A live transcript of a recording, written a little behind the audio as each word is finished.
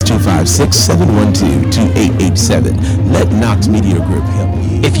256-712-2887. Let Knox Media Group help you.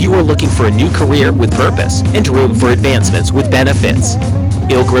 If you are looking for a new career with purpose and room for advancements with benefits,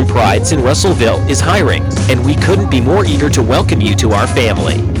 Pilgrim Prides in Russellville is hiring, and we couldn't be more eager to welcome you to our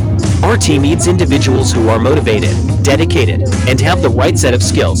family. Our team needs individuals who are motivated, dedicated, and have the right set of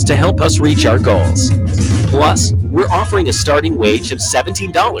skills to help us reach our goals. Plus, we're offering a starting wage of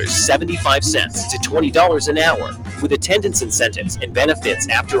 $17.75 to $20 an hour, with attendance incentives and benefits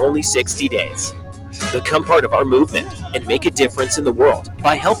after only 60 days. Become part of our movement and make a difference in the world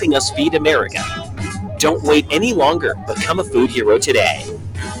by helping us feed America. Don't wait any longer. Become a food hero today.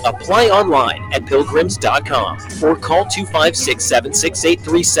 Apply online at pilgrims.com or call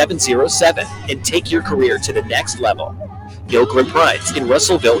 256-768-3707 and take your career to the next level. Pilgrim Prides in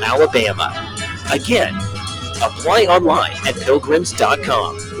Russellville, Alabama. Again, apply online at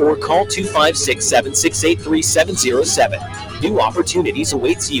pilgrims.com or call 256-768-3707. New opportunities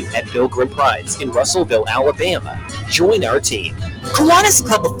awaits you at Pilgrim Prides in Russellville, Alabama. Join our team. Kiwanis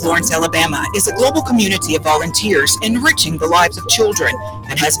Club of Florence, Alabama is a global community of volunteers enriching the lives of children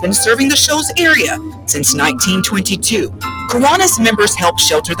and has been serving the show's area since 1922. Kiwanis members help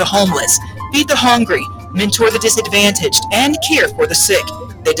shelter the homeless, feed the hungry, mentor the disadvantaged, and care for the sick.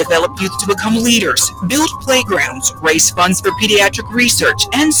 They develop youth to become leaders, build playgrounds, raise funds for pediatric research,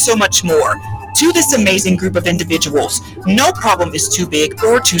 and so much more. To this amazing group of individuals, no problem is too big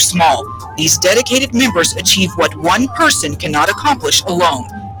or too small. These dedicated members achieve what one person cannot accomplish alone,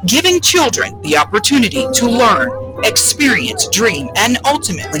 giving children the opportunity to learn, experience, dream, and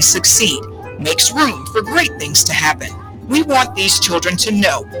ultimately succeed. Makes room for great things to happen. We want these children to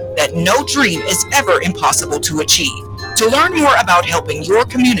know that no dream is ever impossible to achieve. To learn more about helping your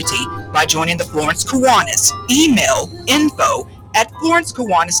community by joining the Florence Kiwanis, email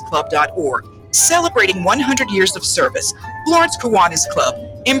info@florencekiwanisclub.org. Celebrating 100 years of service, Florence Kiwanis Club,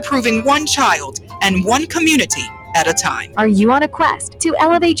 improving one child and one community at a time. Are you on a quest to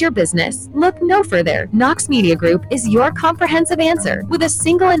elevate your business? Look no further. Knox Media Group is your comprehensive answer. With a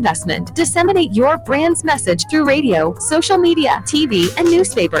single investment, disseminate your brand's message through radio, social media, TV, and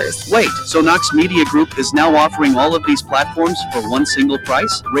newspapers. Wait, so Knox Media Group is now offering all of these platforms for one single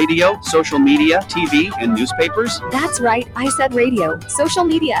price? Radio, social media, TV, and newspapers? That's right. I said radio, social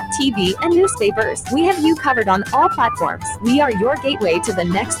media, TV, and newspapers. We have you covered on all platforms. We are your gateway to the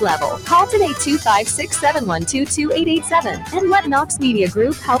next level. Call today 256-712-2887 and let Knox Media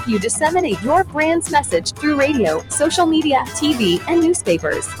Group help you disseminate your brand's message through radio, social media, TV, and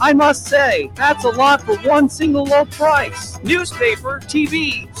newspapers. I must say, that's a lot for one single low price. Newspaper,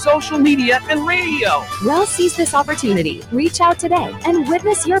 TV, social media, and radio. Well, seize this opportunity. Reach out today and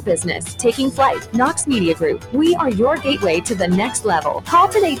witness your business taking flight. Knox Media Group. We are your gateway to the next level. Call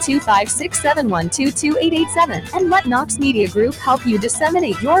today 256-712-2887 and let Knox Media Group help you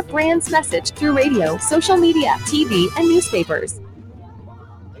disseminate your brand's message through radio, social media, TV, and newspapers.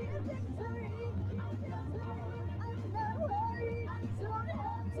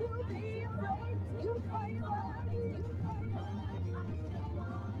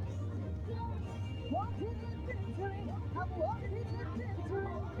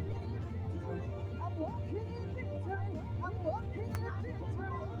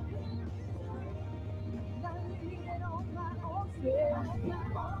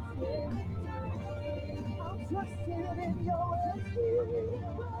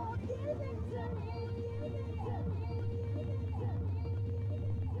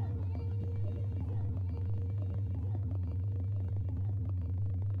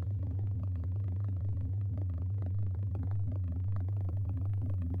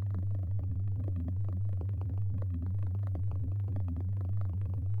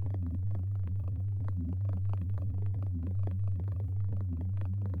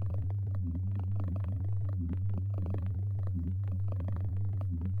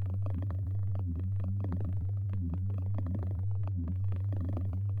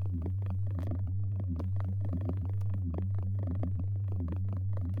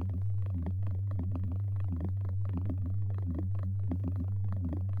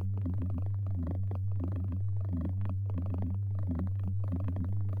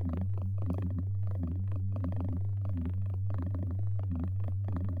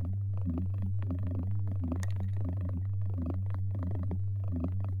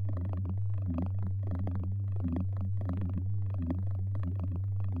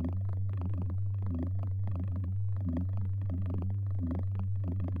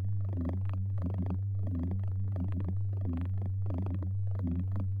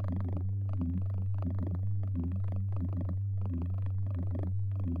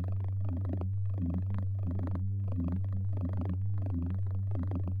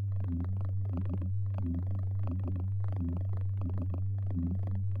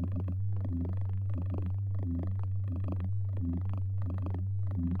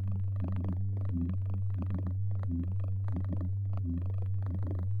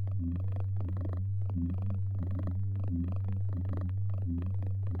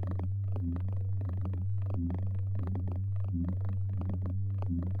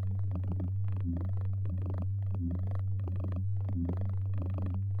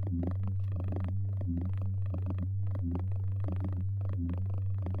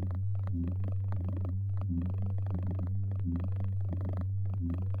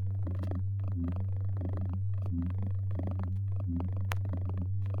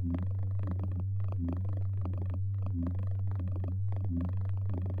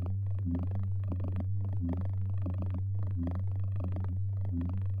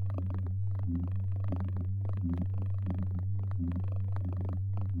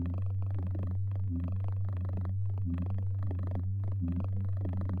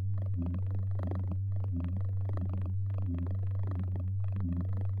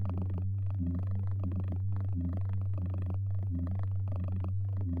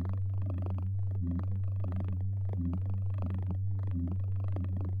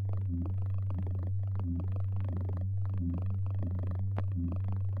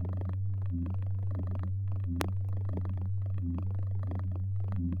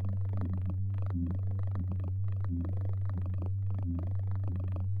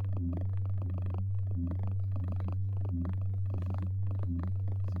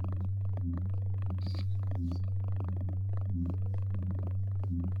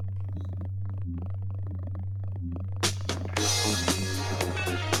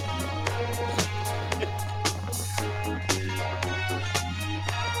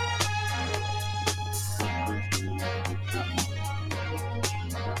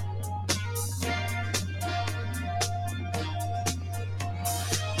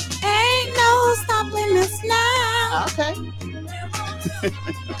 Okay.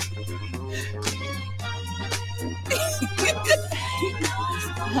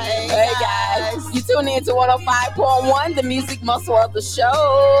 Hey guys, you tune in to 105.1, the Music Muscle of the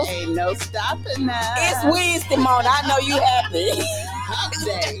show. Ain't no stopping us. It's Wednesday morning. I know you happy. Hump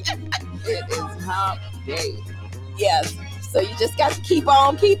day. It is hump day. Yes. So you just got to keep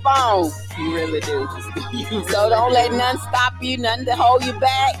on. You really do. So don't let nothing stop you, nothing to hold you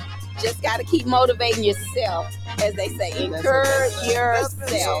back. Just got to keep motivating yourself. As they say, encourage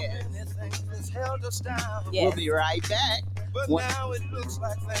yourself. Yes. We'll be right back. But now it looks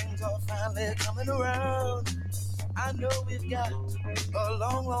like things are finally coming around. I know we've got a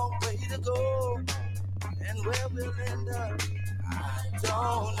long, long way to go. And where we'll end up, I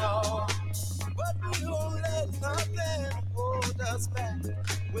don't know. But we won't let nothing hold us back.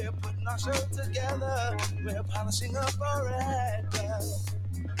 We're putting our show together. We're polishing up our act.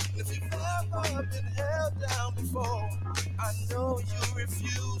 If you've ever been held down before, I know you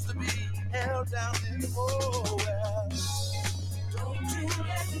refuse to be held down anymore. Well, don't you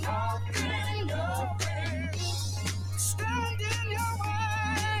let nothing stand in your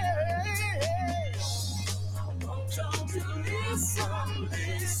way. I want y'all to listen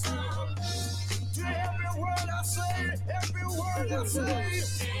to every word I say,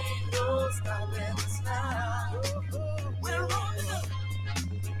 Ain't no stopping us now. We're rolling up.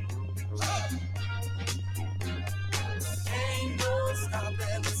 Ain't no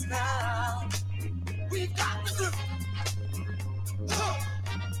stopping us now. We've got to do.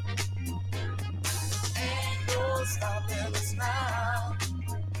 Ain't no stopping us now.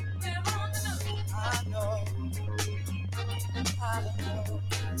 We're on the move. I know.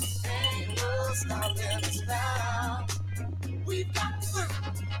 Ain't no stopping us now. We've got to do.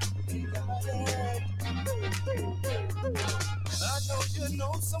 We got it. I know you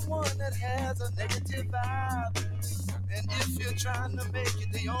know someone that has a negative vibe. And if you're trying to make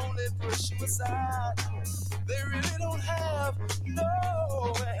it, they only push you aside. They really don't have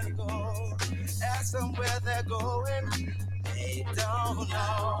nowhere to go. Ask them where they're going, they don't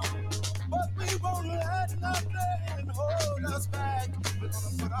know. But we won't let nothing hold us back. We're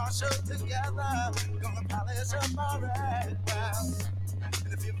gonna put our show together. We're gonna polish up our act.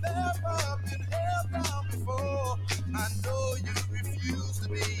 And if you've ever been held down before, I know you refuse to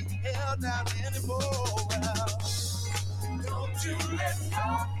be held down anymore. Well, don't you let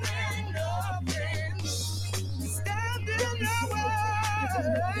nothing stand in your way.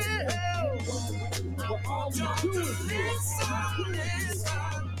 I want you to listen.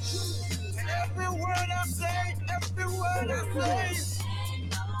 Every word I say.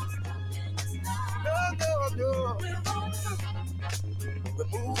 No. We're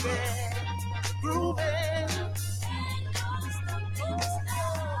moving, grooving.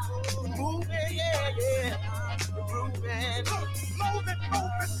 Moving, yeah. Moving. Ain't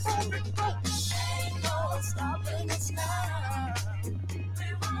no stopping us now.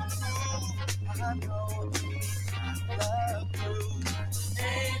 I know we love you.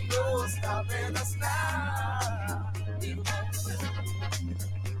 Ain't no stopping us now. We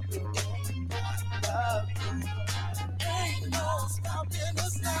love you. Ain't no stopping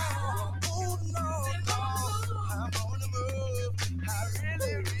us now. Oh no. I'm on the move. I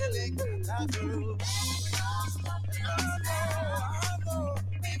really got to move. I know.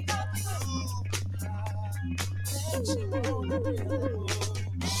 We've got to move.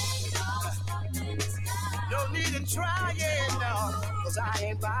 No need to try it now, 'cause I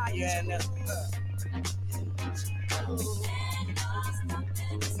ain't buying.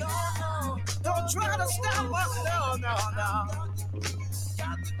 No, don't try to stop us. No.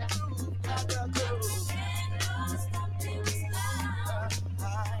 Got to do.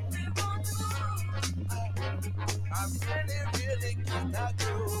 I really got to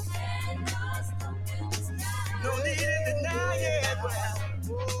do. No need to deny it. Well,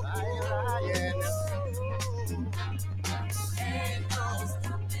 I ain't lying.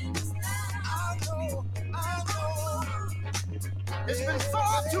 I know. It's been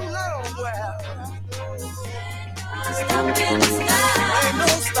far too long. Well, ain't no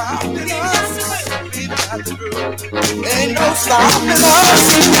stopping us. Ain't no stopping us.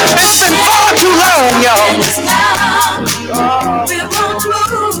 It's been far too long, y'all.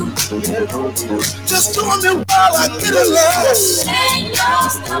 Just doing me while I get along. Ain't no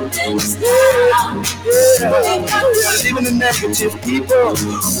stopping us now. Yeah. Even the negative people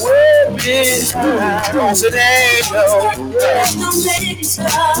will be behind. Cause it ain't no.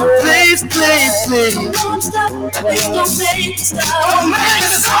 Please. Don't stop. Oh man,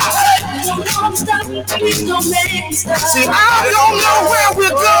 it's all right. Don't stop. Please don't make me stop. See, I don't know where we're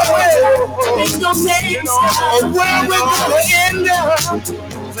going. Please don't make me stop. Or where we're gonna end up.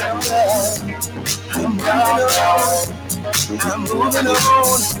 I'm moving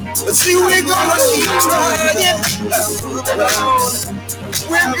on. See, we're gonna keep trying. I'm moving on.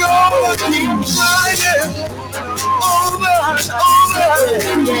 We're gonna keep trying. Over and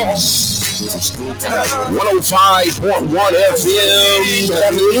over. 105.1 FM.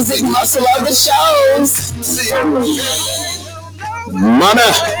 The music muscle of the shows. Mama.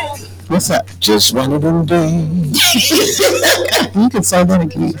 What's up? Just one of them days. You can say that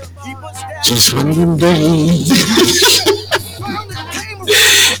again. Just one of them days.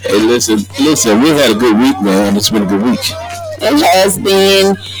 Hey, listen, we've had a good week, man. It's been a good week. It has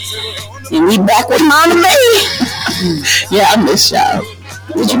been. And we back with Mama May. Yeah, I miss y'all.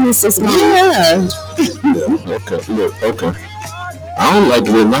 Did you miss us, Mama? Yeah. Okay. I don't like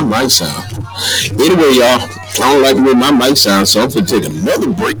the way my mic sound. Anyway, y'all, I don't like the way my mic sounds, so I'm going to take another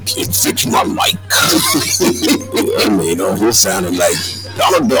break and fix my mic. I mean, this sounded like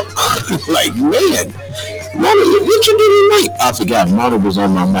Donald Duck. Like, man. Mama, what you doing tonight? I forgot Mama was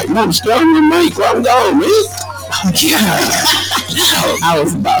on my mic. Mama, stay on my mic while I'm gone, man. I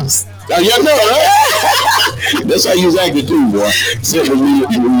was boss. Oh, you know, right? That's how you was acting too, boy. Except when you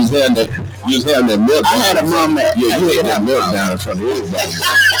was having that meltdown. I had a moment. Yeah, you had that meltdown in front of everybody.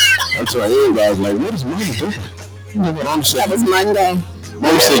 That's why everybody was like, what is Mama doing? You know what I'm saying? That was Monday.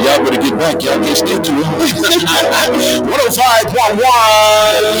 Mama said, y'all better get back. Y'all can't stay too long.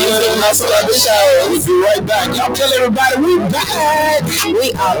 105.1. Music muscle of the show. We'll be right back. Y'all tell everybody we back.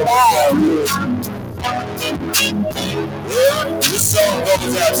 We are back. This song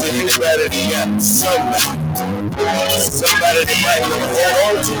goes out to anybody that got somebody that might want to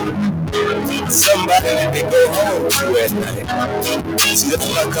hold on to, somebody that they go home to at night. See, that's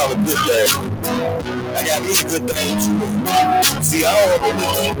what I call a good day. I got me a good day too. See, I don't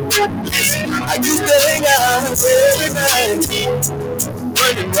want to listen. I used to hang out every night,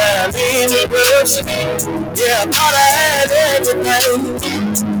 running around in the bush. Yeah, I thought I had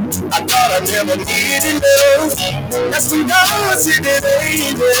everything. I thought I never needed love. That's when God sent an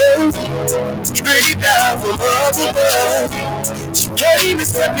angel straight down from up above. She came and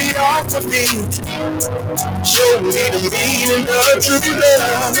set me off my feet, showed me the meaning of true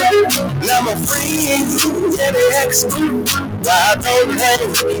love. Now I'm free and ex-group. Why I don't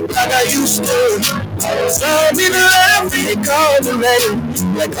hang like I used to. Some people love me, call the name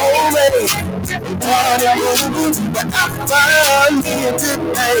like old man. But I find me a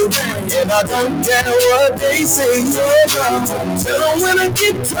good day, and I don't care what they say. So when I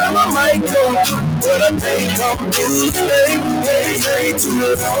get time, I might go, but I think I'm too late. Way too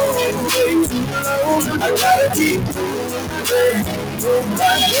long. I gotta keep moving.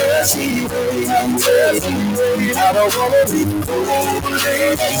 My mercy, I don't wanna be cold.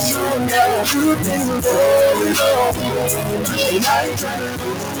 Gotta do things going on, and I ain't trying to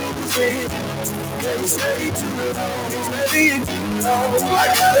lose it. Can't stay too long. I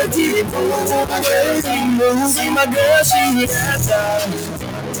gotta keep moving. See my girl, she has eyes.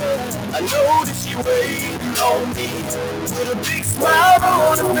 I know that she waiting on me with a big smile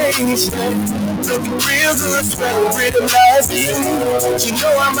on her face, looking real good, smelling real nice. She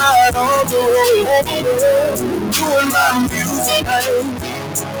know I'm out on the road, doing my music.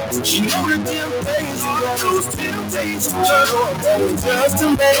 She know the temptations, all those temptations. I'm just a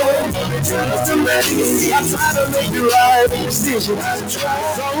man. I try to make the right decision. So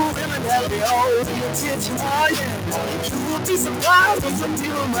willing to have me all the attention. You will be surprised when some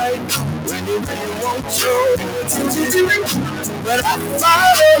people might when they really won't show attention. But I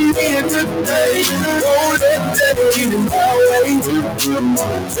follow me in the day. Don't let that get in my way.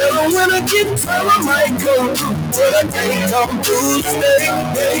 Tell them when I get time I might go, but I can't come through today.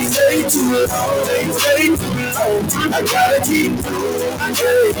 They stay too long, they stay too long. I gotta keep moving. My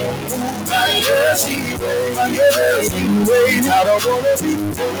girl, she wait, my girl, she wait. I don't wanna be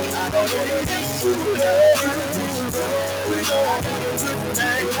fooled. I don't wanna be fooled. We don't have a good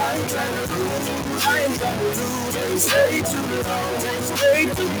day. I ain't trying to lose. I ain't trying to lose. They stay too long, they stay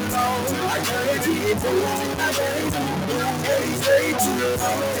too long. I gotta keep moving. I gotta keep moving. They stay too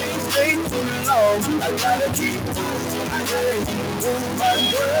long, they stay too long. I gotta keep moving. I gotta keep moving. My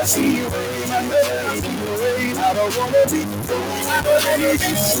girl, she wait, my girl, she wait. I don't wanna be fooled. I don't wanna be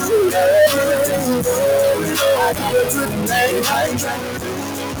fooled. I got a good day. I ain't trying to lose.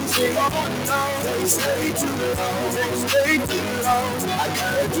 They stay too long, they stay too long. I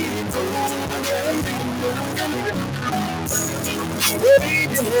gotta keep moving, I gotta keep moving. Baby,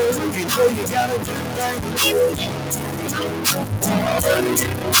 you know you gotta do things.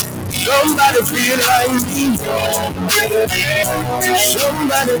 Somebody feel like me.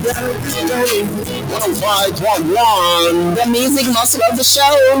 Somebody got to stay. 105.1. The music, most of the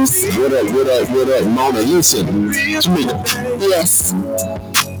shows. What up, Mona? Listen, Tamika. Yes.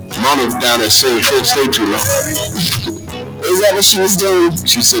 Mona's down there saying can't stay too long. Is that what she was doing?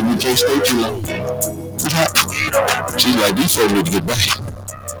 She said we can't stay too long. She's like, these folks need to get back.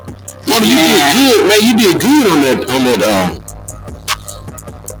 Mona, you did good, man. You did good on that.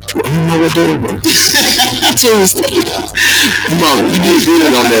 I don't know what day it was. Tuesday. Mona, you did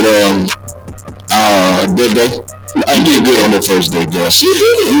good on that day. You did good on the first day, girl. She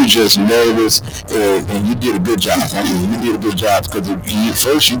did. You were just nervous, and you did a good job. I mean, you did a good job because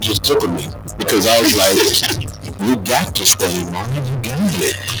first you just took me because I was like, you got to stay, Mama. You got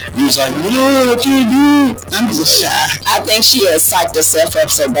it. You was like, no, I can't do it. I'm just shy. I think she had psyched herself up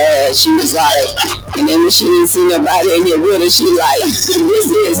so bad. She was like, and then when she didn't see nobody in here with her, she like, this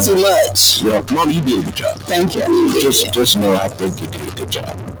is too much. Yeah, Mama, you did a good job. Thank you. Just know I think you did a good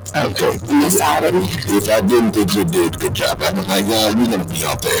job. Okay. Yes, I didn't. If I didn't think you did a good job, I'd be like, we're going to be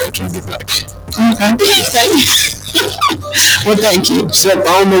out there trying to get back. Okay. Thank you. Well, thank you. Except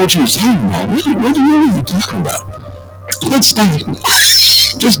I don't know what you were talking about. What are you talking about? Which day?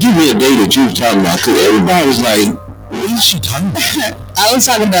 Just give me a day that you were talking about, because everybody was like, what is she talking about? I was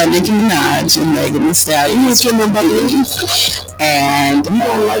talking about Nicki Minaj and Megan Thee Stallion. You were talking about these? And you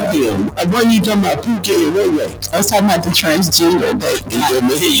don't like them. Why are you talking about Pookie and Ray Ray? I was talking about the transgender.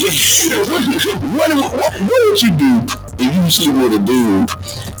 What would you do if you see what a dude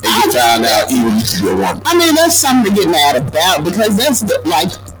and you found out he used to be a woman? I mean, that's something to get mad about because that's the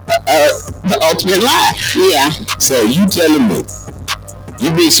ultimate lie. Yeah. So you telling me you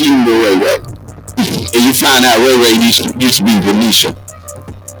been sleeping with Ray Ray and you find out Ray Ray used to be Venetia,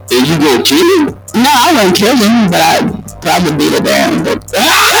 and you gonna kill him? No, I wouldn't kill him, but I'd probably beat her down. But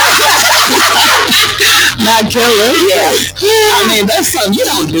not kill her. Yeah. I mean, that's something, you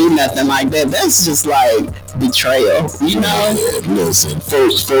don't do nothing like that. That's just like betrayal, you know? Yeah, listen,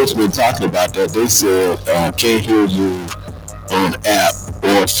 folks been talking about that. They said can't hear you on app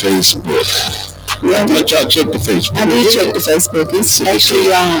or Facebook. Yeah, but y'all check the Facebook. I did check the Facebook. It's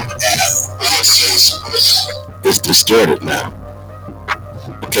actually app on Facebook. It's distorted now.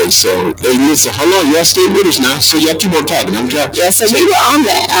 Okay, so hey, listen, hold on, y'all stay with us now. So y'all keep on talking. I'm dropping. Yeah, so we were on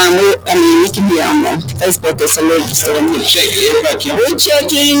that. We can be on the Facebook. It's a little distorted. We're checking. We're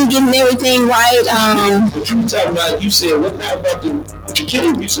checking, getting everything right. What you talking about? You said what about would you kill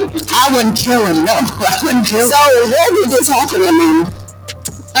him? You said I wouldn't kill him. No, I wouldn't kill him. So where did this happen, Mom?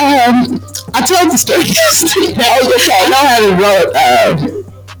 I told the story yesterday. Okay, I don't have it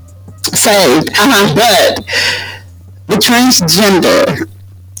saved. But the transgender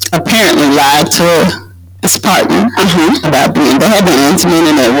apparently lied to his partner about being, they had been intimate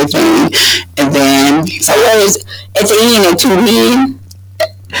and everything, and then so what was at the end of 2 men?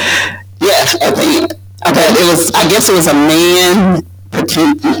 Yeah, at the end. Okay, I guess it was a man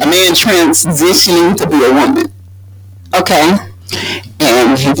transitioning to be a woman. Okay,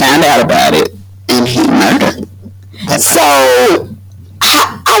 and he found out about it and he murdered. So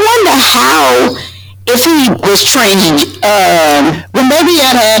I wonder how. If he was training, well, maybe he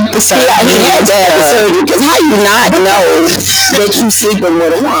had to have the surgery. Yeah, he had to have the surgery, because how you not know that you sleeping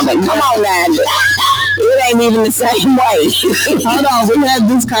with a woman? Come on now, it ain't even the same way. Hold on, we had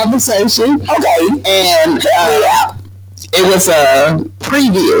this conversation. Okay, and it was a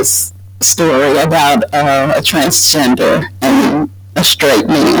previous story about a transgender and a straight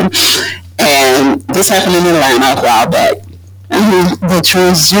man, and this happened in Atlanta a while back. The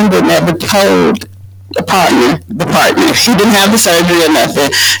transgender never told the partner. He didn't have the surgery or nothing.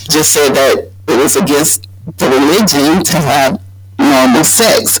 Just said that it was against the religion to have normal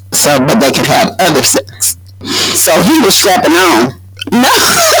sex, so but they could have other sex. So he was strapping on. No,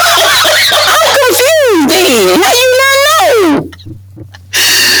 I'm confused. Then how you not know?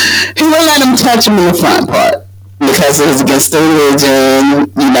 He wouldn't let him touch him in the front part because it was against the religion.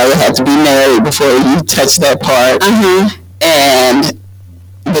 You know, they had to be married before you touch that part. And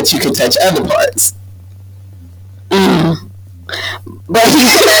but you could touch other parts. But he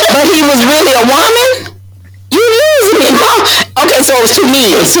was really a woman? You losing me, huh? Okay, so it was 2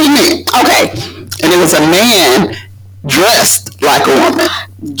 men. Okay. And it was a man dressed like a woman.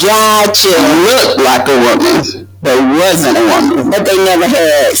 Gotcha. Looked like a woman, but wasn't a woman. But they never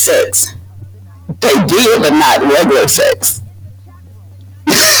had sex. They did, but not regular sex.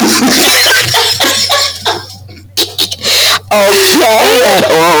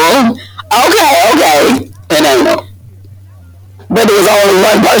 Okay. And anal. But there was only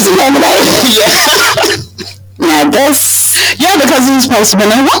one person having that. Yeah. Now that's, because he was supposed to be a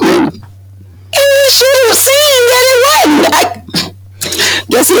woman. she was saying that it wasn't.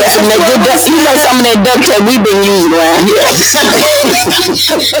 Guess he had some of that good duct. You know, some of that duct tape we've been using around here.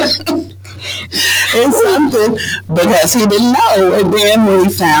 It's something because he didn't know, and then when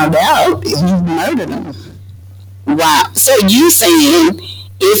he found out, he murdered him. Wow. So you saying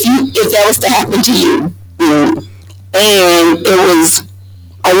if that was to happen to you, and it was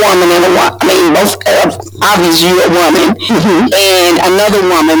a woman and a woman, I mean, both obviously you're a woman, and another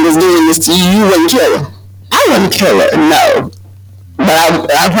woman was doing this to you, you wouldn't kill her? I wouldn't kill her, no. But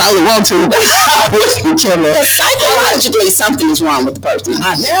I probably want to, but I wouldn't kill her. Psychologically, something is wrong with the person.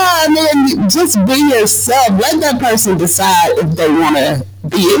 Yeah, I mean, just be yourself. Let that person decide if they want to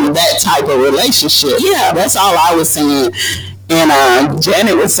be in that type of relationship. Yeah, that's all I was saying. And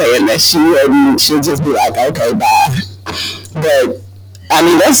Janet was saying that she'll just be like, okay, bye. But I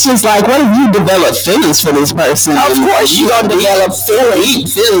mean, that's just like, what if you develop feelings for this person? Of course you're going to develop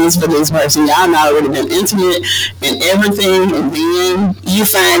feelings for this person. Y'all not already been intimate and everything, and then you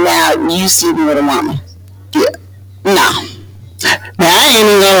find out you sleeping with a woman. Yeah. No. Now, I ain't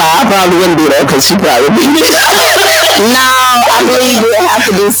even gonna lie, I probably wouldn't do that because she probably beat me. No, I believe we have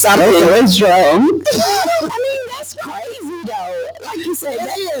to do something. What's wrong? I mean, that's crazy though. Like you said,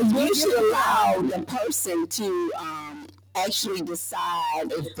 that is. You should allow the person to actually decide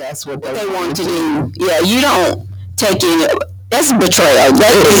if that's what they want to do. Yeah, you don't take it. That's betrayal.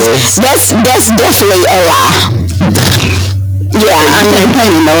 That's definitely a lie. Yeah, I can't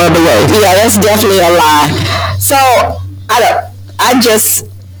paint it no other way. Yeah, that's definitely a lie. So I just,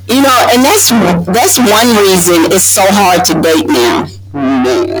 and that's one reason it's so hard to date now.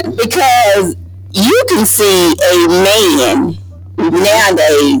 Man. Because you can see a man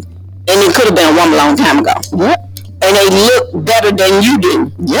nowadays, and it could have been a woman a long time ago. Yep. And they look better than you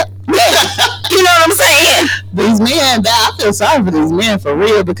do. Yep. You know what I'm saying? These men, I feel sorry for these men for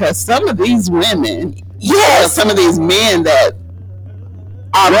real, because some of these women, some of these men that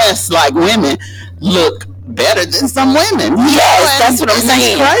are dressed like women look better than some women. Yes, that's what I'm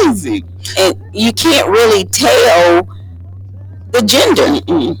saying. It's crazy. And you can't really tell the gender.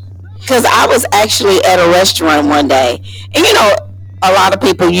 Because I was actually at a restaurant one day, and a lot of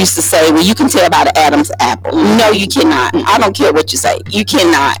people used to say, well, you can tell by the Adam's apple. No, you cannot. I don't care what you say. You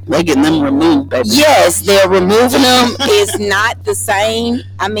cannot. They're getting them removed, baby. Yes, they're removing them. It's not the same.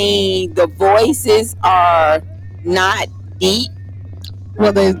 I mean, the voices are not deep.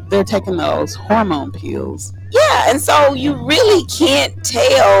 Well, they're taking those hormone pills. Yeah, and so you really can't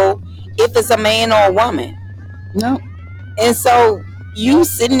tell if it's a man or a woman. No. And so you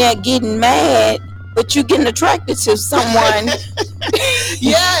sitting there getting mad, but you getting attracted to someone.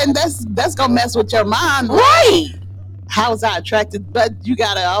 Yeah, and that's gonna mess with your mind, right? How was I attracted? But you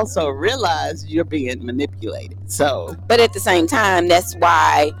gotta also realize you're being manipulated. So, but at the same time, that's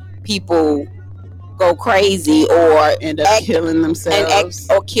why people go crazy or end up killing themselves,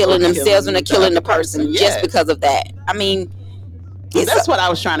 or killing themselves when they're killing the person just because of that. I mean, that's what I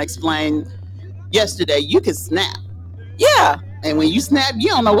was trying to explain yesterday. You can snap. Yeah. And when you snap, you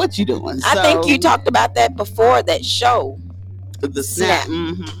don't know what you're doing. I think you talked about that before, that show. The snap.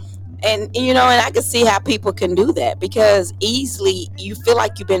 Mm-hmm. And, and I can see how people can do that, because easily you feel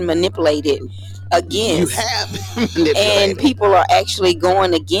like you've been manipulated against. You have been manipulated. And people are actually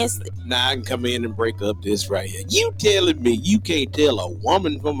going against it. Now I can come in and break up this right here. You telling me you can't tell a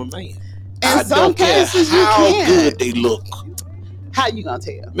woman from a man? In some cases, how good they look. How you gonna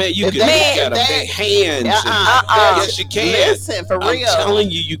tell? Man, you can look at their hands. Yes, you can. Listen, for real. I'm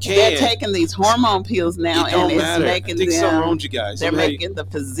telling you, you can. They're taking these hormone pills now, and it's making them. Something wrong with you guys. They're making the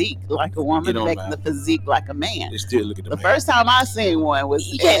physique like a woman, making the physique like a man. They still look at the first time I seen one was.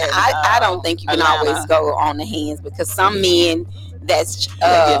 I don't think you can always go on the hands, because some men that's they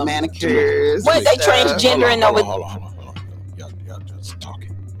get manicures. What they transgender and over. Hold on. Y'all just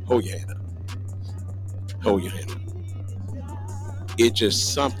talking. Hold your hand up. Hold your hand up. It's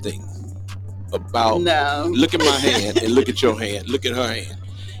just something about look at my hand and look at your hand, look at her hand.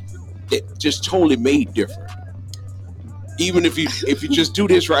 It just totally made different. Even if you just do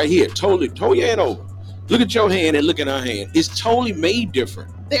this right here, totally hold your hand over. Look at your hand and look at her hand. It's totally made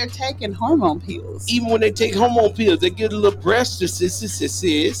different. They're taking hormone pills. Even when they take hormone pills, they get a little breast.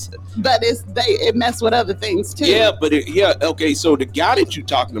 But it mess with other things too. Yeah, but okay. So the guy that you're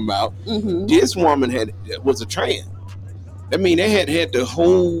talking about, this woman was a trans. I mean, they had the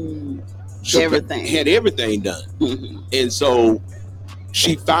whole everything, had everything done, and so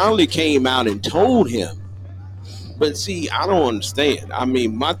she finally came out and told him. But see, I don't understand. I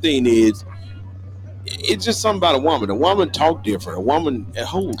mean, my thing is, it's just something about a woman. A woman talk different. A woman,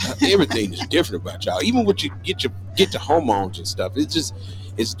 everything is different about y'all. Even when you get the hormones and stuff,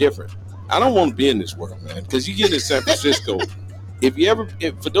 it's different. I don't want to be in this world, man. Because you get in San Francisco.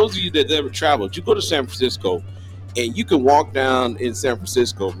 For those of you that ever traveled, you go to San Francisco, and you can walk down in San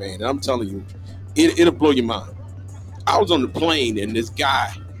Francisco, man. And I'm telling you, it'll blow your mind. I was on the plane, and this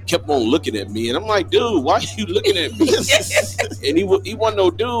guy kept on looking at me, and I'm like, dude, why are you looking at me? And he wasn't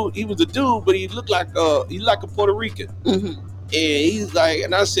no dude. He was a dude, but he looked like a Puerto Rican. Mm-hmm. And he's like,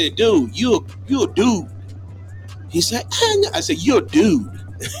 and I said, dude, you a dude. He said, I said, you're a dude.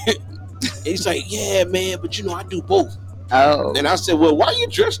 And he's like, yeah, man, but I do both. Oh. And I said, well, why are you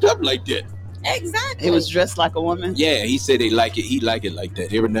dressed up like that? Exactly. He was dressed like a woman? Yeah, he said he like it like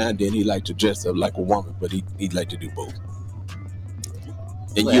that. Every now and then he like to dress up like a woman, but he'd like to do both.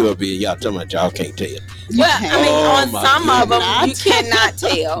 And you up here, y'all talking about y'all can't tell. Well, I mean, on some of them, you cannot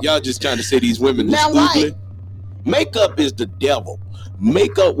tell. Y'all just trying to say these women is Now, ugly. Makeup is the devil.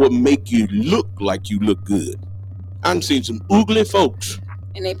 Makeup will make you look like you look good. I've seen some ugly folks.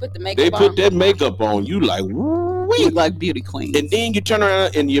 And they put the makeup They on. put that makeup on. You like, You look like beauty queen. and then you turn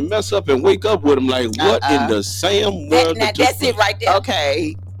around and you mess up and wake up with them like, what in the Sam world? Now, that's it right there.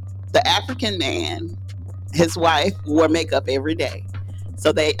 Okay, the African man, his wife wore makeup every day.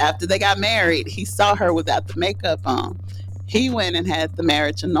 So after they got married, he saw her without the makeup on. He went and had the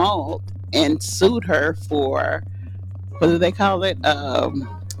marriage annulled and sued her for, what do they call it?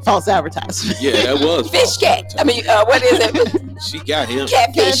 False advertisement. Yeah, that was Fish cat. I mean, what is it? She got him.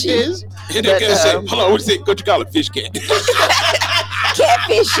 Catfishing. And they can say, hold on, what you call it? Fish cat.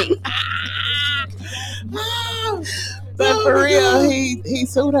 Catfishing. But for real, he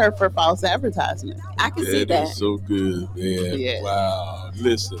sued her for false advertisement. I can see That that. is so good, man. Yeah. Wow.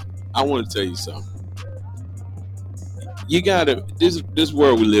 Listen, I want to tell you something. You gotta this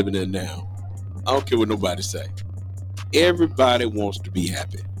world we're living in now. I don't care what nobody say. Everybody wants to be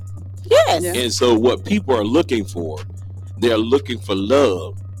happy. Yes. Yeah. And so what people are looking for, they're looking for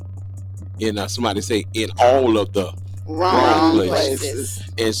love. And somebody say in all of the Wrong places. places.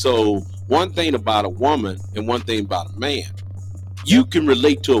 And so one thing about a woman and one thing about a man, you can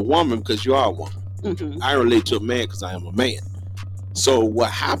relate to a woman because you are a woman. Mm-hmm. I relate to a man because I am a man. So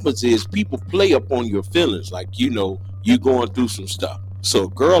what happens is people play up on your feelings, like you're going through some stuff. So a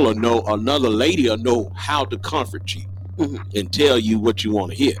girl will know, another lady will know how to comfort you and tell you what you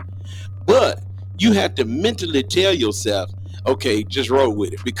want to hear. But you have to mentally tell yourself, okay, just roll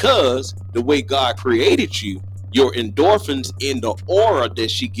with it. Because the way God created you, your endorphins in the aura that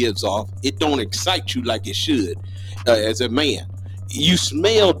she gives off, it don't excite you like it should as a man. You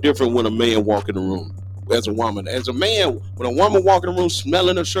smell different when a man walk in the room as a woman. As a man, when a woman walk in the room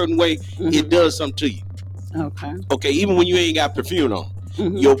smelling a certain way, it does something to you. Okay, even when you ain't got perfume on.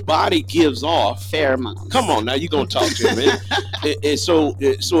 Your body gives off pheromones. Come on, now you're gonna talk to him, man. and so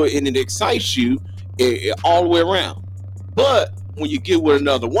it excites you all the way around. But when you get with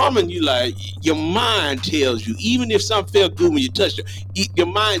another woman, you like your mind tells you, even if something felt good when you touched her, your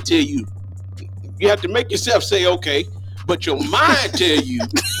mind tell you. You have to make yourself say okay, but your mind tell you.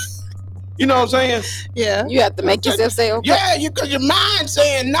 You know what I'm saying? Yeah. You have to make yourself say okay. Yeah, because your mind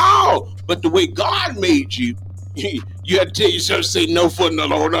saying no. But the way God made you, you have to tell yourself to say no for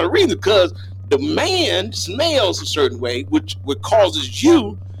another reason. Because the man smells a certain way, which causes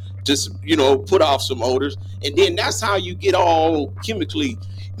you to, put off some odors. And then that's how you get all chemically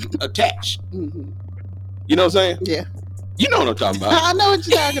attached. You know what I'm saying? Yeah. You know what I'm talking about. I know what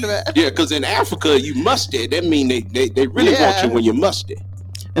you're talking about. Yeah, because in Africa, you musty. That mean they really want you when you're musty.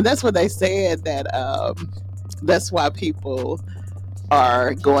 And that's what they said, that that's why people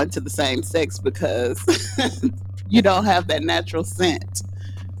are going to the same sex, because you don't have that natural scent.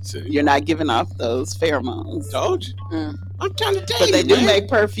 See? You're not giving off those pheromones. Told you. I'm trying to tell you. But they do man. make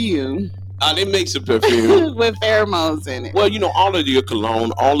perfume. They make some perfume. With pheromones in it. Well, all of your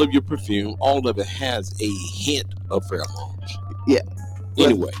cologne, all of your perfume, all of it has a hint of pheromones. Yeah.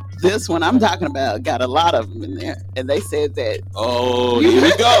 Anyway. This one I'm talking about got a lot of them in there. And they said that. Oh, here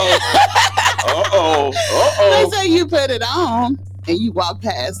we go. Uh-oh. They say you put it on and you walk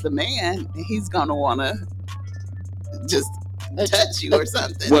past the man and he's going to want to just touch you or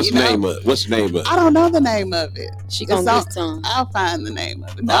something. What's the name of it? I don't know the name of it. She gonna get his tongue. I'll find the name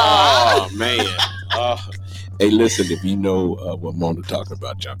of it. Oh, man. Hey, listen, if you know what Mona talking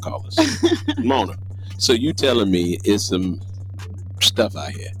about, y'all call us. Mona, so you telling me it's some stuff out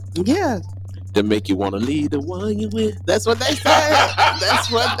here. Yeah. That make you want to leave the one you with? That's what they say. That's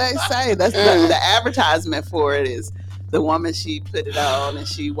what they say. That's the advertisement for it is the woman, she put it on and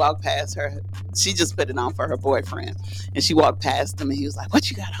she walked past her. She just put it on for her boyfriend. And she walked past him and he was like, what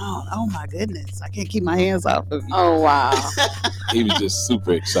you got on? Oh my goodness. I can't keep my hands off of you. Oh, wow. He was just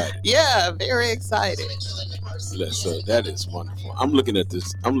super excited. Yeah, very excited. So that is wonderful. I'm looking at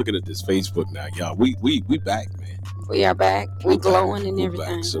this. I'm looking at this Facebook now, y'all. We back, man. We are back. We glowing and We're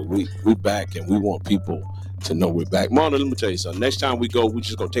everything. back. So we back, and we want people to know we're back. Mona, let me tell you something. Next time we go, we're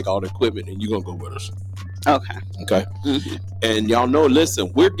just gonna take all the equipment, and you're gonna go with us. Okay. Okay. Mm-hmm. And y'all know,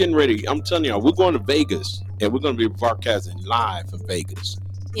 listen, we're getting ready. I'm telling y'all, we're going to Vegas, and we're gonna be broadcasting live from Vegas.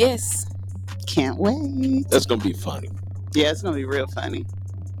 Yes. Can't wait. That's gonna be funny. Yeah, it's gonna be real funny.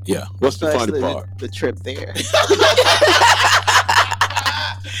 Yeah. What's the funny part? The trip there.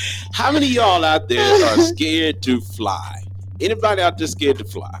 How many of y'all out there are scared to fly? Anybody out there scared to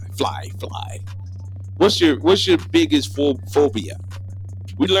fly? Fly. What's your biggest phobia?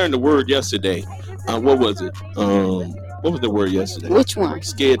 We learned the word yesterday. What was it? What was the word yesterday? Which one?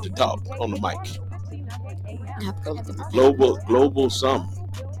 Scared to talk on the mic. I have to go look at my Global something.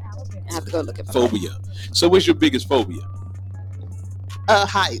 I have to go look at my phobia. So what's your biggest phobia?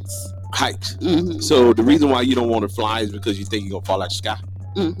 Heights. Mm-hmm. So the reason why you don't want to fly is because you think you're gonna fall out the sky.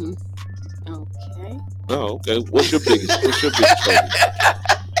 Mm-hmm. Okay. Oh, okay. What's your biggest phobia?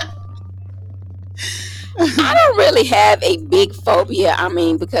 I don't really have a big phobia. I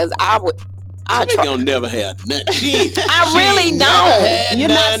mean, because I don't never have nothing. I really don't. You're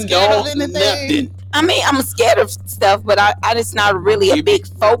not scared of anything. Nothing. I mean, I'm scared of stuff, but I it's not really a big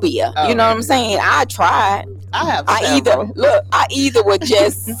phobia. You know what I'm saying? I tried. I either would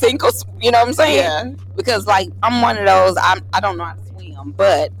just sink or, you know what I'm saying? Yeah. Because like I'm one of those. I don't know how to swim,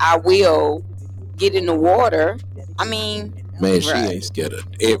 but I will get in the water. I mean, man, she ain't scared of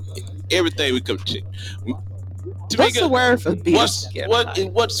everything we come to. What's the word for being scared?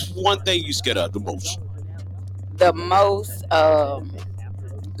 What's one thing you scared of the most? The most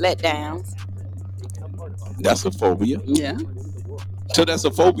letdowns. That's a phobia. Yeah. So that's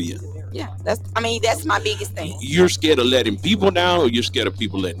a phobia. Yeah, that's my biggest thing. You're scared of letting people down, or you're scared of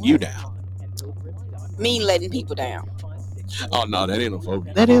people letting you down? Me letting people down. Oh no, that ain't a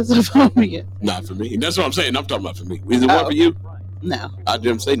phobia. That is a phobia. Not for me. That's what I'm saying. I'm talking about for me. Is it one for you? No. I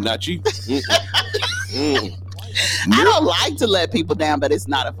didn't say not you. I don't like to let people down, but it's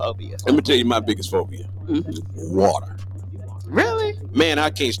not a phobia. Let me tell you my biggest phobia. Mm-hmm. Water. Really? Man, I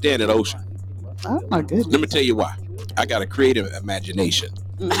can't stand the ocean. Oh my goodness. Let me tell you why. I got a creative imagination.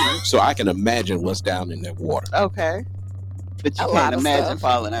 Mm-hmm. So I can imagine what's down in that water. Okay. But you can't imagine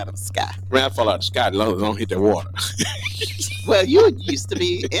falling out of the sky. Man, I fall out of the sky as long as I don't hit that water. Well, you used to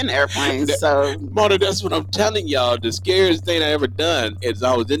be in airplanes, so... Mona, that's what I'm telling y'all. The scariest thing I ever done is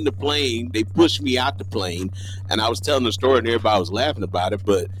I was in the plane. They pushed me out the plane, and I was telling the story, and everybody was laughing about it,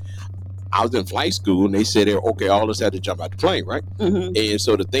 but I was in flight school, and they said, okay, all of us had to jump out the plane, right? Mm-hmm. And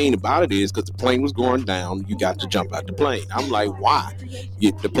so the thing about it is, because the plane was going down, you got to jump out the plane. I'm like, why?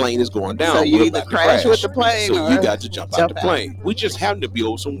 The plane is going down. So you either crash with the plane, so or you got to jump out the plane. We just happened to be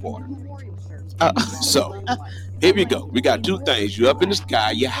over some water. So here we go. We got two things. You're up in the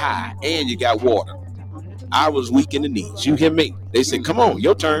sky, you're high, and you got water. I was weak in the knees. You hear me? They said, come on,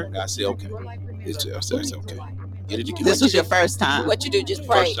 your turn. I said, okay. I said, okay. This was your first time? What you do, just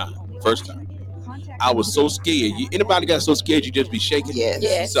pray. First time. I was so scared. Anybody got so scared you just be shaking?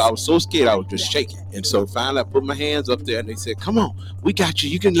 Yes. So I was so scared I was just shaking. And so finally I put my hands up there and they said, come on, we got you.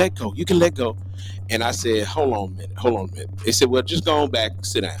 You can let go. And I said, hold on a minute. They said, well, just go on back,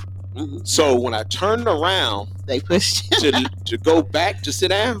 sit down. Mm-hmm. So when I turned around, they pushed you to go back to sit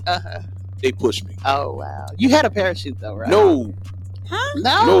down. They pushed me. Oh wow! You had a parachute though, right? No. Huh?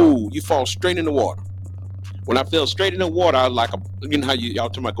 No. You fall straight in the water. When I fell straight in the water, I was like you know how y'all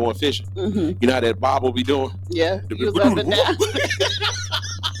talking about going fishing. Mm-hmm. You know how that bob will be doing. Yeah. You was up and down.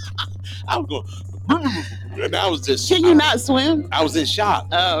 I was going, and I was just. Can you not swim? I was in shock.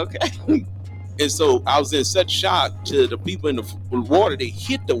 Oh, okay. And so I was in such shock to the people in the water. They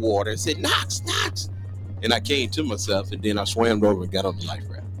hit the water and said, Knox. And I came to myself, and then I swam over and got on the life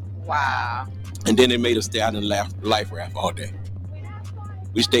raft. Wow. And then they made us stay out in the life raft all day.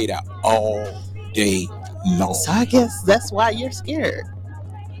 We stayed out all day long. So I guess that's why you're scared.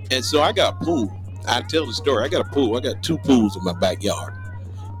 And so I got a pool. I tell the story. I got a pool. I got 2 pools in my backyard.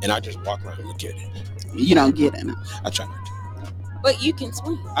 And I just walk around and look at it. You don't get in it. I try not to. But you can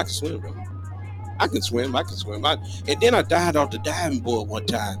swim. I can swim, bro. I can swim. And then I died off the diving board one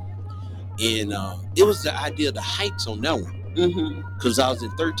time. And it was the idea of the heights on that one. Because I was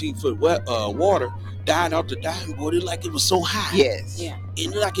in 13-foot water, died off the diving board. It like it was so high. Yes. Yeah.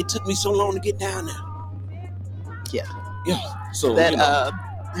 And like it took me so long to get down there. Yeah. So that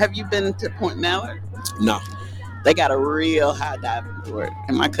have you been to Point Mallard? No. They got a real high diving board,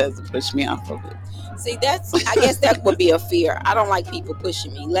 and my cousin pushed me off of it. See, I guess that would be a fear. I don't like people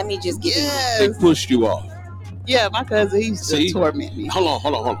pushing me. Let me just get in. They pushed you off. Yeah, my cousin, he used to torment me. Hold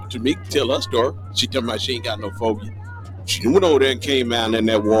on. Tamika tell her story. She tell me she ain't got no phobia. She went over there and came out in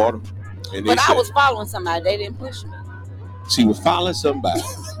that water. And but I was following somebody. They didn't push me. She was following somebody.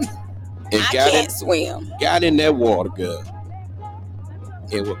 And I can't swim. Got in that water, girl.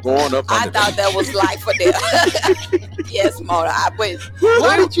 And we're going up. I thought that was life or death. Yes, Mona. I went.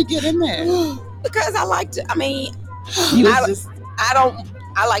 Why did you get in there? Because I like to. I mean, I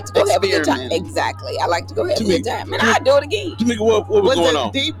like to go have a good time. Exactly. I like to go have a good time. And I'd do it again. Tamika, what was going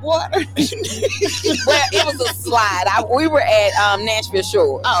on? Deep water? Well, it was a slide. We were at Nashville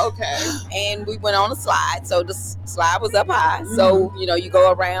Shore. Oh, okay. And we went on a slide. So the slide was up high. Mm-hmm. So, you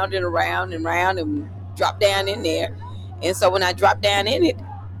go around and around and around and drop down in there. And so when I dropped down in it,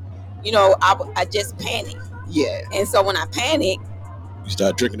 I just panicked. Yeah. And so when I panicked, you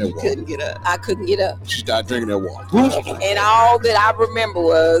started drinking that water. Couldn't get up. I couldn't get up. She started drinking that water. And all that I remember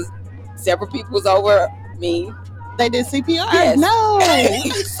was several people was over me. They did CPR? Yes. No.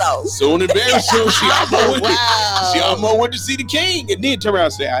 Soon and very soon, she almost went to see the king. And then turn around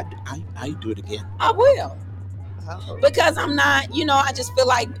and say, I do it again. I will. Because I'm not, I just feel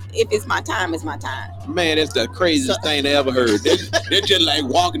like if it's my time, it's my time. Man, that's the craziest thing I ever heard. They're just like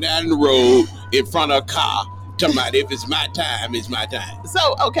walking down the road in front of a car. Talking about if it's my time, it's my time.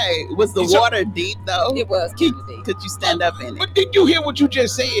 So, okay, was the water deep though? It was deep. Could you stand up in it? But did you hear what you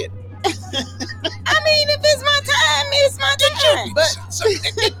just said? I mean, if it's my time, it's my time. But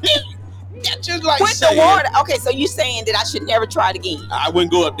just like with the water. Okay, so you saying that I should never try it again? I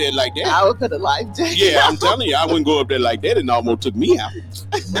wouldn't go up there like that. I would put a life jacket. Yeah, I'm telling you, I wouldn't go up there like that. It almost took me out.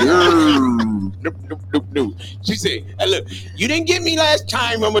 No. She said, hey, look, you didn't get me last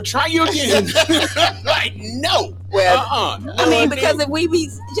time. I'm gonna try you again. Like, no. Well, no, I mean, because if we be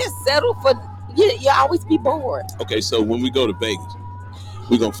just settle for, you always be bored. Okay, so when we go to Vegas,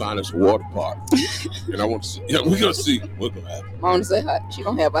 we're gonna find us a water park, and I want to see. We're gonna see what's gonna happen. Mom said she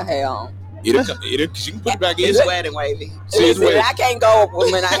gonna have her hair on. She can put it back in. It's wet and wavy. I can't go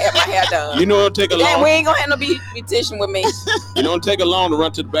when I have my hair done. It'll take a long. We ain't gonna have no beautician with me. It'll take a long to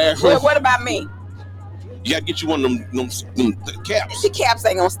run to the bathroom. What about me? You gotta get you one of them caps. The caps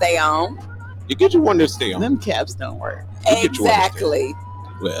ain't gonna stay on. You get you one that stay on. Them caps don't work. Exactly.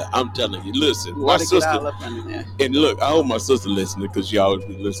 Well, I'm telling you, listen, my sister, and look, I hope my sister listening because she always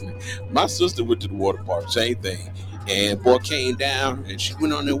be listening. My sister went to the water park, same thing. And boy came down and she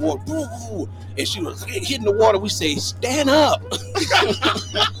went on that water, and she was hitting the water. We say, stand up. We're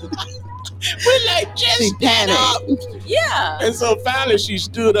like, just stand up. Yeah. And so finally she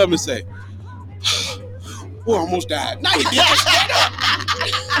stood up and said, we almost died. Now you did stand up.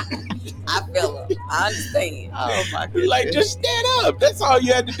 I feel her. I understand. Oh my goodness. Like, just stand up. That's all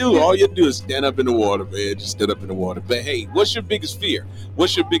you had to do. All you had to do is stand up in the water, man. Just stand up in the water. But hey, what's your biggest fear?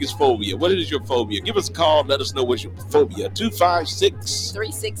 What's your biggest phobia? What is your phobia? Give us a call. Let us know what's your phobia.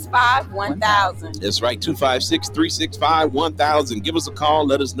 256-365-1000. That's right. 256-365-1000. Give us a call.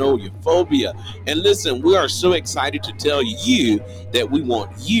 Let us know your phobia. And listen, we are so excited to tell you that we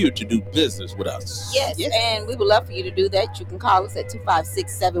want you to do business with us. Yes. And we would love for you to do that. You can call us at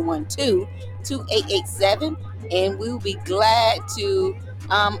 256-712-2887, and we will be glad to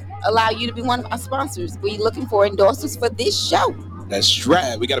allow you to be one of our sponsors. We're looking for endorsers for this show. That's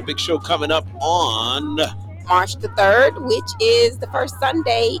right. We got a big show coming up on March the 3rd, which is the first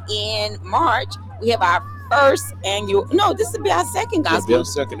Sunday in March. We have our first annual, this will be our second gospel.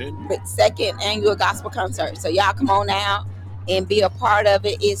 Second annual gospel concert. So y'all come on out and be a part of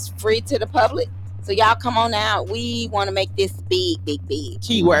it. It's free to the public. So y'all come on out. We want to make this big.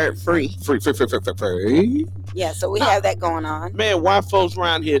 Keyword free. Free. Yeah, so we have that going on. Man, why folks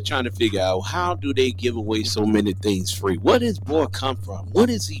around here trying to figure out how do they give away so many things free? Where does boy come from? What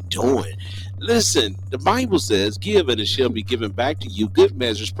is he doing? Listen, the Bible says, give and it shall be given back to you. Good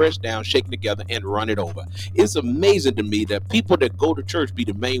measures, pressed down, shaken together, and run it over. It's amazing to me that people that go to church be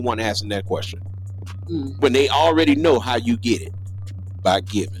the main one asking that question. When they already know how you get it, by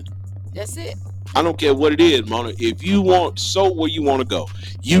giving. That's it. I don't care what it is, Mona. If you want so where you want to go,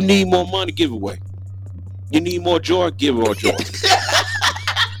 you need more money, give away. You need more joy, give more joy.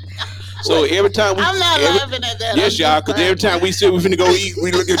 So every time I'm not laughing at that. Yes, y'all, because every time we say we're finna go eat,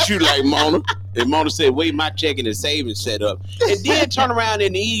 we look at you like, Mona. And Mona said, wait, my checking and savings set up. And then turn around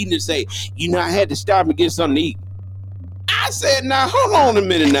in the evening and say, I had to stop and get something to eat. I said, now, hold on a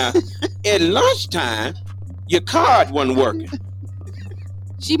minute now. At lunchtime, your card wasn't working.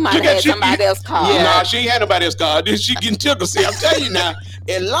 She might have had somebody else's card. Yeah. No, she ain't had nobody else's card. She getting tickled. See, I'm telling you now,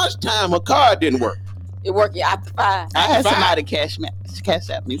 at lunchtime, her card didn't work. It worked after 5. I had somebody cash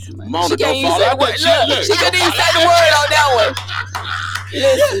out me some money. Mona, don't fall out that shit. She couldn't even say the word on that one.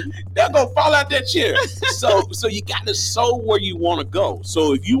 Listen. They're gonna fall out that chair. So you got to sow where you want to go.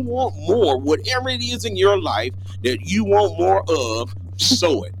 So if you want more, whatever it is in your life that you want more of,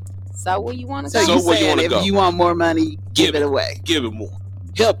 sow it. So where you want to So go? So you where you saying wanna if go. you want more money, give it away. Give it more.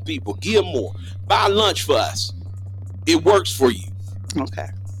 Help people. Give more. Buy lunch for us. It works for you. Okay.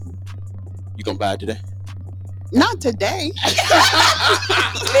 You gonna buy it today? Not today.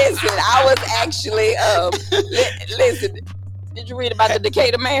 Listen, I was actually listen. Did you read about the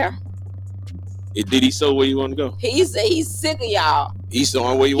Decatur mayor? Did he sow where you want to go? He said he's sick of y'all. He's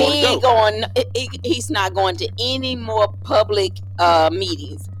sowing where you want to go. He's not going to any more public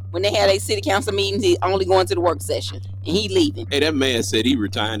meetings. When they had a city council meetings, he's only going to the work session, and he leaving. Hey, that man said he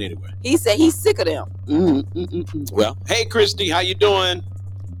retiring anyway. He said he's sick of them. Well, hey, Christy, how you doing?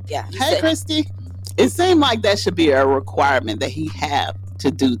 Yeah. Hey, Christy. It seemed like that should be a requirement that he have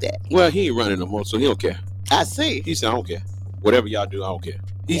to do that. Well, he ain't running no more, so he don't care. I see. He said, I don't care. Whatever y'all do, I don't care.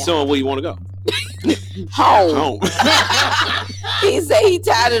 He's showing where you want to go. Home. He said he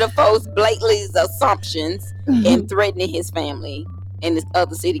tired of the folks Blakely's assumptions and threatening his family and his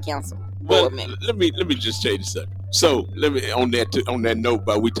other city council board members. Let me just tell you something. So let me on that note,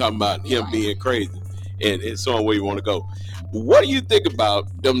 but we talking about him being crazy and showing where you want to go. What do you think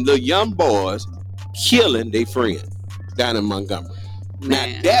about them little young boys killing their friend down in Montgomery? Man.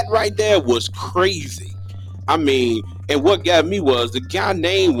 Now that right there was crazy. I mean, and what got me was the guy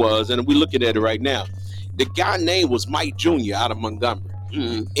name was, and we're looking at it right now. The guy name was Mike Jr. out of Montgomery,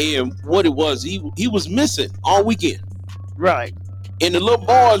 and what it was, he was missing all weekend. Right. And the little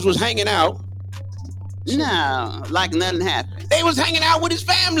boys was hanging out. No, like nothing happened. They was hanging out with his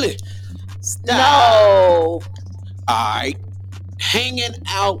family. No. All right. Hanging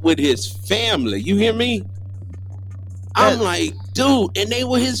out with his family. You hear me? I'm like, dude, and they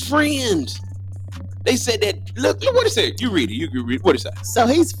were his friends. They said that, look what it said. You read it. You read what it said. So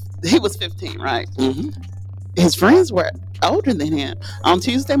he was 15, right? Mm-hmm. His friends were older than him. On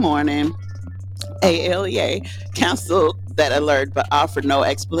Tuesday morning, ALEA canceled that alert but offered no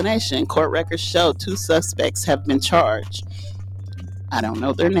explanation. Court records show 2 suspects have been charged. I don't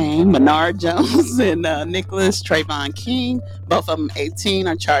know their name. Menard Jones and Nicholas Trayvon King. Both of them 18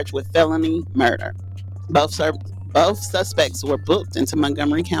 are charged with felony murder. Both suspects were booked into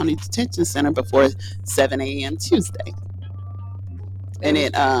Montgomery County Detention Center before 7 a.m. Tuesday. And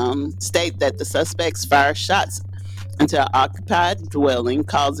it stated that the suspects fired shots into an occupied dwelling,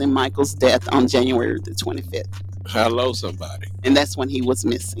 causing Michael's death on January the 25th. Hello, somebody. And that's when he was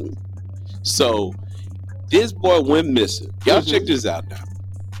missing. So this boy went missing. Y'all check this out now.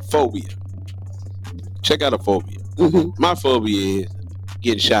 Phobia. Check out a phobia. My phobia is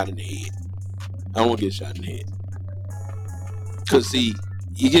getting shot in the head. I don't want to get shot in the head. Because, see,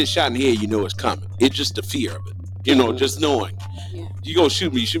 you get shot in the head, you know it's coming. It's just the fear of it. You know, just knowing. Yeah. You gonna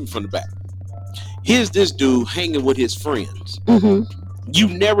shoot me from the back. Here's this dude hanging with his friends. You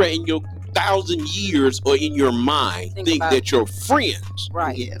never in your 1,000 years or in your mind think that your friends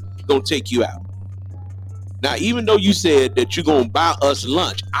gonna take you out. Now, even though you said that you're gonna buy us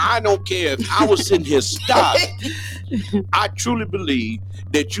lunch, I don't care if I was sitting here starving. I truly believe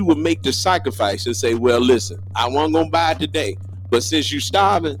that you would make the sacrifice and say, well, listen, I wasn't gonna buy it today, but since you're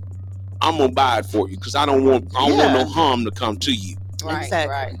starving, I'm gonna buy it for you because I don't want no harm to come to you.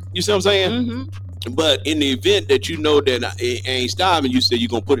 Right. You see what I'm saying? But in the event that you know that it ain't starving, you say you're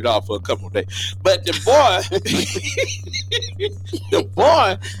gonna put it off for a couple of days. But the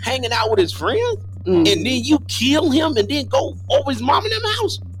boy hanging out with his friends, and then you kill him and then go over his mom and them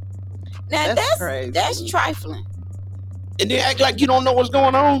house. Now that's trifling. And then act like you don't know what's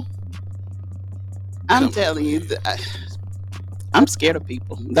going on. I'm telling you, I'm scared of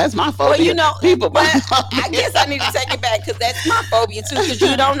people. That's my phobia. Well, you know, people. But I guess I need to take it back because that's my phobia too. Because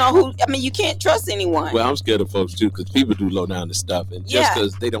you don't know who. I mean, you can't trust anyone. Well, I'm scared of folks too because people do low down the stuff, and just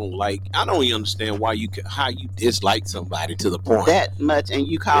because they don't like, I don't even understand why how you dislike somebody to the point that much, and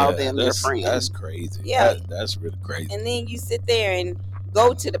you call them your friend. That's crazy. Yeah, that's really crazy. And then you sit there and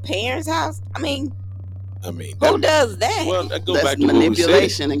go to the parents' house. I mean, who does that? Well, go that's back to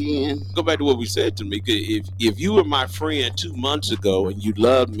manipulation what we said. again. Go back to what we said to me. If you were my friend 2 months ago and you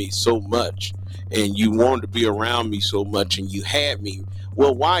loved me so much and you wanted to be around me so much and you had me,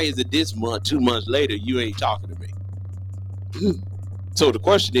 well, why is it this month, 2 months later, you ain't talking to me? So the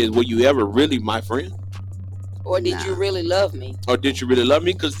question is, were you ever really my friend? Or did you really love me? Or did you really love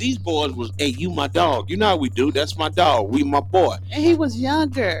me? Because these boys was, hey, you my dog. You know how we do. That's my dog. We my boy. And he was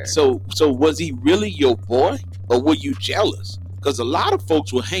younger. So was he really your boy? Or were you jealous? Because a lot of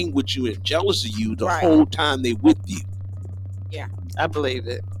folks will hang with you and jealous of you the whole time they with you. Yeah, I believe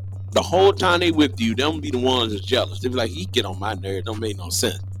it. The whole time they with you, them be the ones that's jealous. They be like, he get on my nerves. Don't make no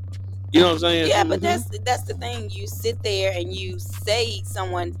sense. You know what I'm saying? Yeah, but that's the thing. You sit there and you say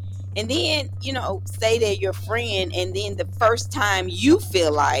someone, and then say they're your friend, and then the first time you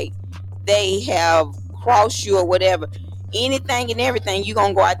feel like they have crossed you or whatever, anything and everything, you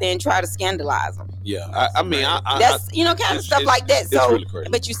gonna go out there and try to scandalize them. Yeah, I mean, that's kind of stuff like that. So, really crazy.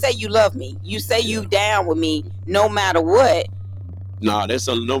 But you say you love me, you say you down with me, no matter what. No, that's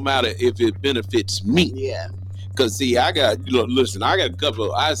no matter if it benefits me. Yeah. Cause see, I got listen, I got a couple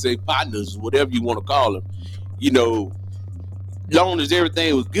of I say partners, whatever you want to call them. Long as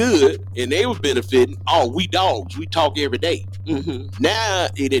everything was good and they were benefiting. Oh, we dogs, we talk every day. Now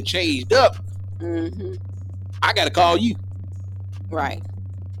it done changed up. I got to call you. Right.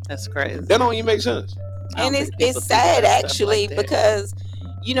 That's crazy. That don't even make sense. And it's sad actually because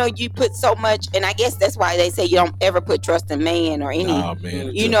you put so much, and I guess that's why they say you don't ever put trust in man or any. Oh,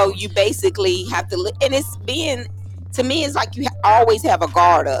 man, you basically have to, and it's being, to me, it's like you always have a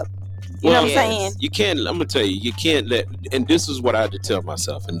guard up. You know what I'm saying? You can't. I'm gonna tell you, you can't let. And this is what I had to tell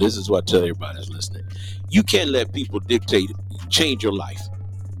myself, and this is what I tell everybody that's listening. You can't let people change your life.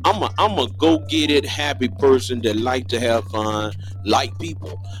 I'm a go get it, happy person that like to have fun, like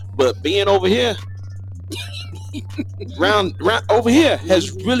people, but being over here. round over here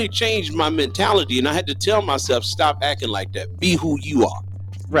has really changed my mentality, and I had to tell myself, stop acting like that, be who you are.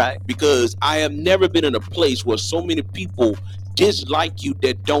 Right. Because I have never been in a place where so many people dislike you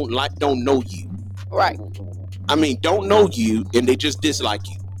that don't know you. Right. I mean, don't know you and they just dislike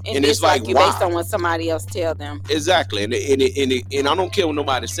you. And it's like you based on what somebody else tell them. Exactly. And I don't care what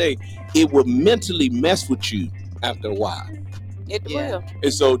nobody say, it will mentally mess with you after a while. It will.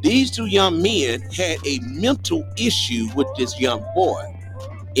 And so these two young men had a mental issue with this young boy,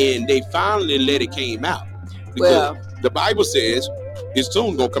 and they finally let it came out. Because the Bible says it's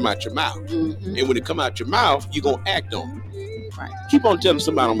soon gonna come out your mouth. And when it come out your mouth, you're gonna act on it. Right. Keep on telling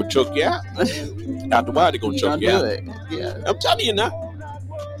somebody I'm gonna choke you out. After a while, they're gonna choke you out. Yeah. I'm telling you now.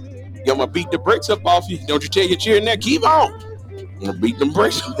 You're gonna beat the brakes up off you. Don't you tell your cheering that? Keep on. I'm gonna beat them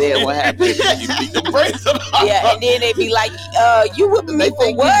brakes up. Then what happened? You beat the brakes up. Yeah, and then they be like, you whooping me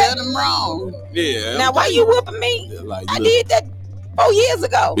for what? You done them wrong. Yeah. Now why you whooping me? Like, I did that 4 years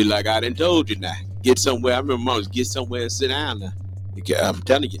ago. Be like, I done told you now. Get somewhere. I remember mom was get somewhere and sit down now. I'm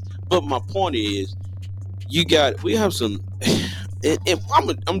telling you. But my point is, we have some, and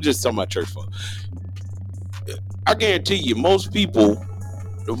I'm just talking about church folk. I guarantee you, most of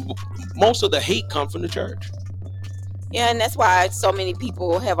the hate come from the church. Yeah, and that's why so many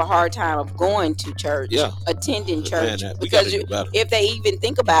people have a hard time of going to church, attending church. Because if they even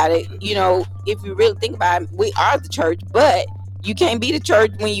think about it, if you really think about it, we are the church, but you can't be the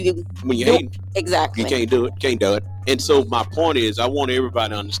church when you hate. Exactly. You can't do it. And so my point is, I want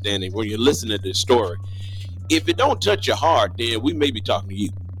everybody to understand that when you're listening to this story, if it don't touch your heart, then we may be talking to you,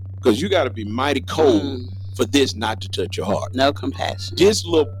 because you got to be mighty cold for this not to touch your heart. No compassion. This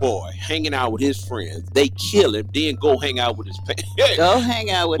little boy hanging out with his friends, they kill him, then go hang out with his parents. Go hang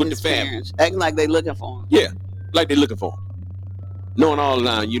out with his parents, acting like they looking for him. Yeah, like they looking for him. Knowing all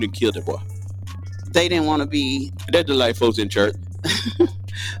along you didn't kill the boy. They didn't want to be. That's the like folks in church.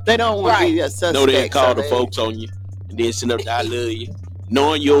 They don't want to be a suspect. No, they call the folks on you and then send up the I love you.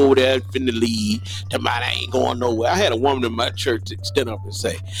 Knowing you over there finna leave, somebody ain't going nowhere. I had a woman in my church stand up and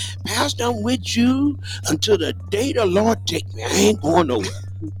say, Pastor, I'm with you until the day the Lord take me. I ain't going nowhere.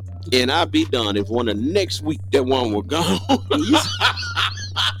 And I'll be done if one of next week that one was gone.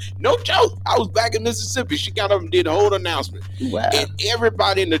 No joke. I was back in Mississippi. She got up and did a whole announcement. Wow. And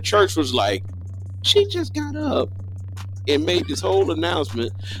everybody in the church was like, she just got up and made this whole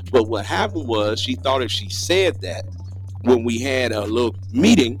announcement. But what happened was she thought if she said that, when we had a little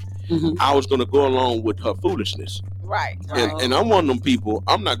meeting, I was going to go along with her foolishness. Right. And I'm one of them people,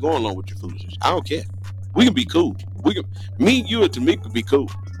 I'm not going along with your foolishness. I don't care. We can be cool. Me, you, and Tamika could be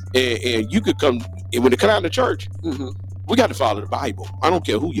cool. And you could come, and when they come out of the church, we got to follow the Bible. I don't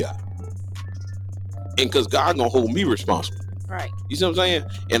care who you are. And because God going to hold me responsible. Right. You see what I'm saying?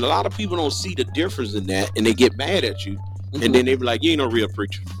 And a lot of people don't see the difference in that, and they get mad at you. And then they be like, you ain't no real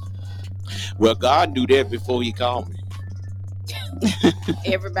preacher. Well, God knew that before he called me.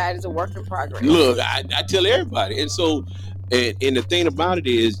 Everybody's a work in progress. Look, I tell everybody. And so, and the thing about it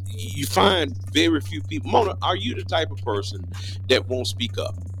is, you find very few people. Mona, are you the type of person that won't speak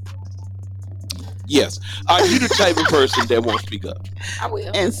up? Yes. Are you the type of person that won't speak up? I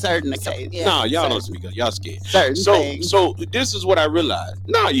will. In certain occasions. Yeah, no, y'all don't speak up. Y'all scared. Certain things. So this is what I realized.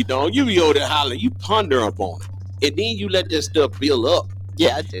 No, you don't. You be over there hollering. You ponder up on it. And then you let that stuff build up.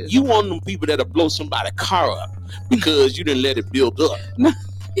 Yeah, I do. You one of them people that'll blow somebody's car up because you didn't let it build up. And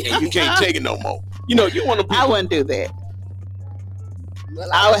you can't take it no more. You know, you want to be. I wouldn't do that. Well,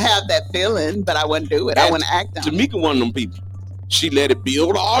 I would have that feeling, but I wouldn't do it. I wouldn't act on it. Tamika one of them people. She let it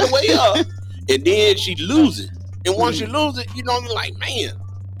build all the way up, and then she lose it. And once you lose it, you know, you're like, man.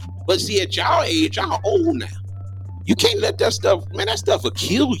 But see, at y'all age, y'all old now. You can't let that stuff, man, that stuff will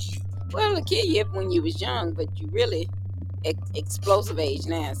kill you. Well, it'll kill you when you was young, but you really explosive age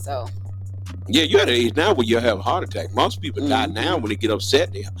now, so. Yeah, you're at an age now where you'll have a heart attack. Most people die now when they get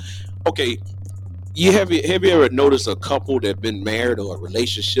upset. Okay, have you ever noticed a couple that been married or a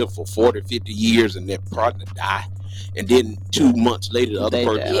relationship for 40, 50 years and their partner die? And then 2 months later, the other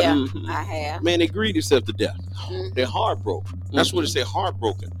person. Yeah, I have. Man, they grieve themselves to death. They're heartbroken. That's what it say,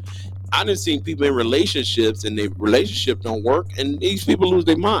 heartbroken. I done seen people in relationships and their relationship don't work, and these people lose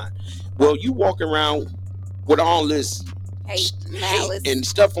their mind. Well, you walk around with all this hate and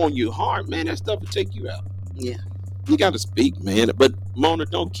stuff on your heart, man, that stuff will take you out. Yeah. You got to speak, man. But Mona,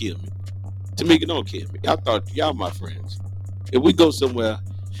 don't kill me. Tamika, don't kill me. I thought y'all my friends. If we go somewhere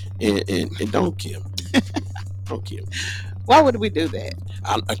and don't kill me. Don't kill me. Why would we do that?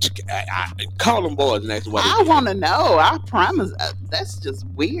 I call them boys and ask why. I want to know. I promise. That's just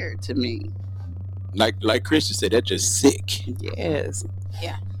weird to me. Like Christian said, that's just sick. Yes.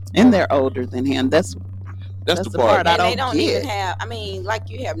 Yeah. And they're older than him. That's the part I don't they don't get. even have. I mean, like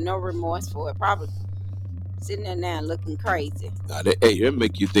you have no remorse for it. Probably sitting there now looking crazy. That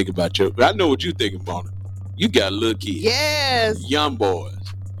make you think about I know what you thinking, Mona. You got little kids. Yes. Young boys.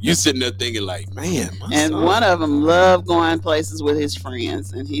 You sitting there thinking like, man, and son. One of them loved going places with his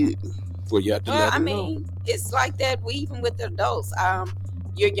friends, and he. Well, you have to I mean, it's like that. Even with adults,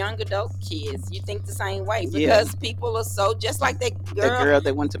 your young adult kids, you think the same way because people are so just like that girl. That girl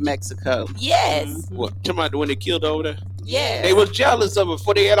that went to Mexico. Yes. Mm-hmm. What? Talking about when they killed over there? Yeah. They was jealous of it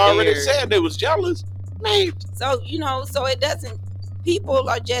before they had already said they was jealous, man. So so it doesn't. People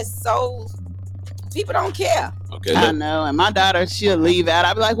are just so. People don't care. Okay. I know. And my daughter, she'll leave out.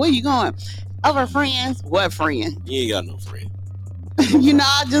 I'll be like, where you going? Over friends. What friend? You ain't got no friend.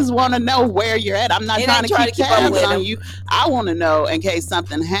 I just want to know where you're at. I'm not trying to keep tabs on you. I want to know in case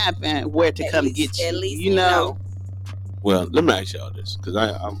something happened, where to come get you. At least you know. Well, let me ask y'all this, because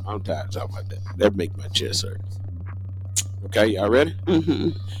I'm tired of talking about that. That make my chest hurt. Okay, y'all ready? Mm-hmm.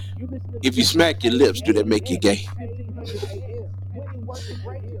 If you smack your lips, do that make you gay?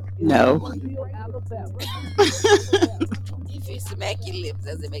 No. If you smack your lips,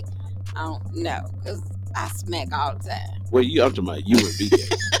 does it make? I don't know, because I smack all the time. Well, I'm talking about you would be gay.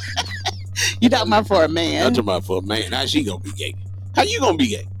 You talking about for a man? I'm talking about for a man. How she gonna be gay? How you gonna be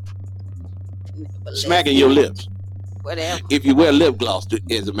gay? No, smacking your lips. Whatever. If you wear lip gloss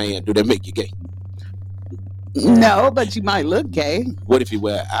as a man, do that make you gay? No, but you might look gay. What if you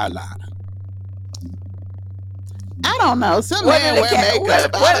wear eyeliner? I don't know. Some men wear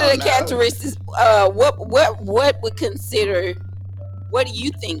makeup. What are the characteristics? What would consider? What do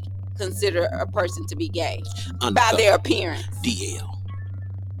you think consider a person to be gay by their appearance? DL.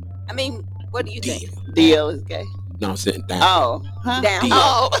 I mean, what do you think? DL is gay. No, I'm saying down. Oh, huh? Down. DL.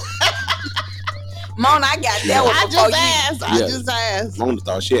 Oh. Mona, I got that one before I just asked. Mona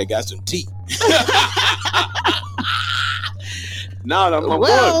thought she had got some tea. No, my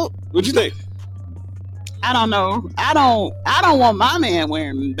boy. What you think? I don't know. I don't want my man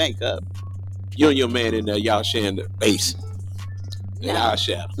wearing makeup. You and your man in there, y'all sharing the base. And y'all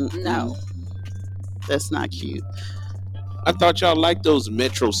shadow. No. That's not cute. I thought y'all liked those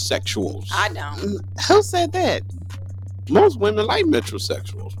metrosexuals. I don't. Who said that? Most women like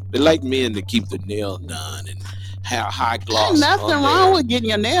metrosexuals. They like men to keep the nails done and have high gloss. There's nothing wrong with getting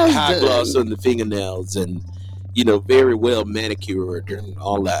your nails high done. gloss on the fingernails and very well manicured and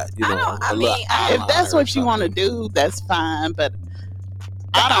all that. If that's what you want to do, that's fine. But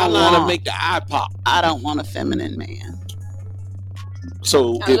I don't want to want make the eye pop. I don't want a feminine man.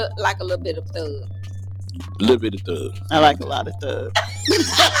 So I look like a little bit of thug. A little bit of thug. I like a lot of thug.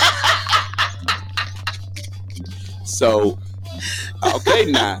 So, okay,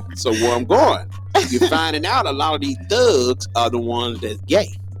 now. So where I'm going, you're finding out a lot of these thugs are the ones that's gay.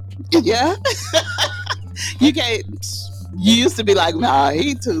 Yeah. You can't. You used to be like,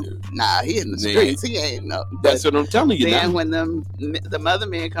 he in the streets. He ain't no. That's what I'm telling you. Then now. when the mother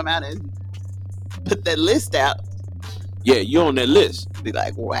men come out and put that list out, yeah, you're on that list. Be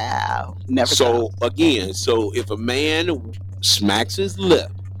like, wow, never. So again, if a man smacks his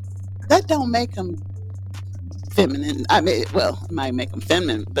lip, that don't make him feminine. I mean, well, it might make him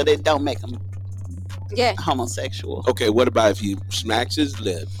feminine, but it don't make him homosexual. Okay, what about if he smacks his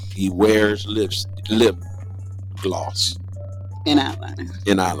lip? He wears lip gloss and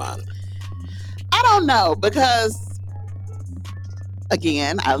eyeliner. I don't know, because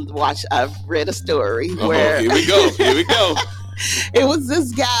again, I've read a story where here we go. It was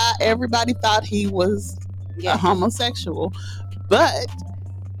this guy. Everybody thought he was a homosexual, but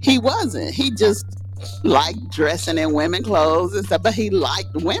he wasn't. He just liked dressing in women clothes and stuff, but he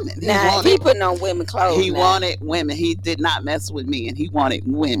liked women. He putting on women clothes. He wanted women. He did not mess with me, and he wanted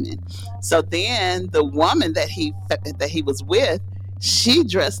women. So then the woman that he was with, she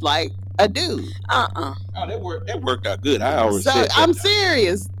dressed like a dude. Oh, that worked out good. I always said that. I'm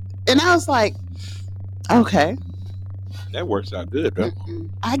serious, and I was like, okay. That works out good, though.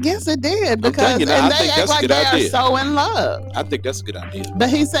 I guess it did, because they act like they are so in love. I think that's a good idea. But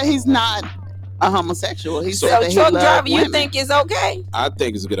he said he's not a homosexual. He said that truck he driver, women. you think it's okay? I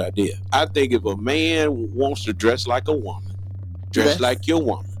think it's a good idea. I think if a man wants to dress like a woman, dress like your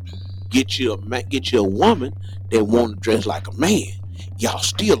woman. Get you a woman that want to dress like a man. Y'all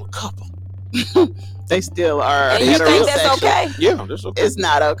still a couple. They still are. And you think that's okay? Yeah, that's okay. It's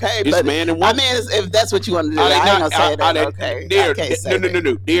not okay. It's but man and woman. I mean, if that's what you want to do, I ain't gonna say that's okay. No.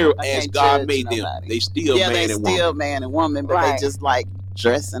 They're as God made them. They still man and woman. Still man and woman, but they just like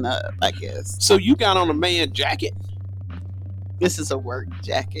dressing up, I guess. So you got on a man jacket? This is a work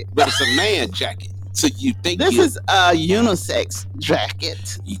jacket, but it's a man jacket. So you think this is a unisex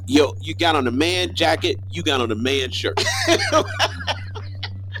jacket? You got on a man jacket. You got on a man shirt.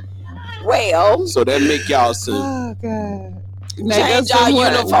 Well, so that make y'all some. Oh God! Change our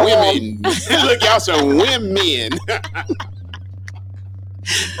uniform. Women. Look, y'all some women.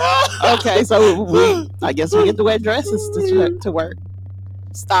 Okay, so I guess we get to wear dresses to work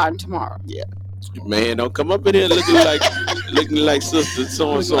starting tomorrow. Yeah. Man, don't come up in here looking like sister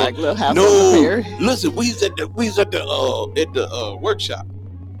so and so. Like little house no, listen, we was at the workshop.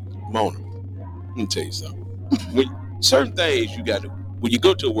 Mona, let me tell you something. Certain things you got to. When you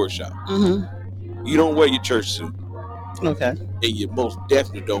go to a workshop, you don't wear your church suit. Okay. And you most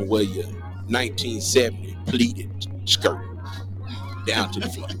definitely don't wear your 1970 pleated skirt down to the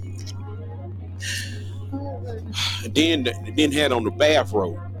floor. then had on the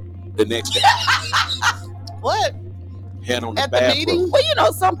bathrobe the next day. What? Had on the at bathrobe. The meeting?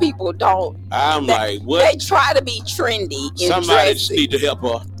 Well, some people don't. I'm like, what? They try to be trendy in somebody dressing, need to help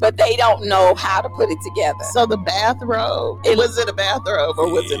her. but they don't know how to put it together. So the bathrobe, was it a bathrobe or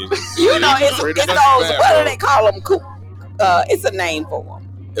was it? It's those. What do they call them? It's a name for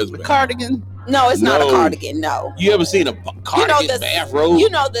them. A cardigan. No, it's not a cardigan. No. You ever seen a cardigan bathrobe? You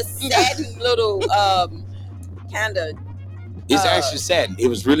know the satin little kind of. It's actually satin. It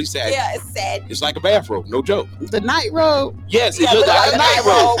was really satin. Yeah, it's satin. It's like a bathrobe, no joke. The night robe. Yes, it looks like a night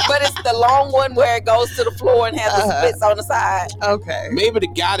robe. But it's the long one where it goes to the floor and has the splits on the side. Okay. Maybe the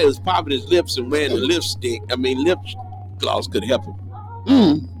guy that was popping his lips and wearing the lip gloss could help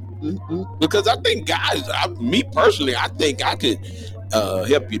him. Because I think guys, me personally, I think I could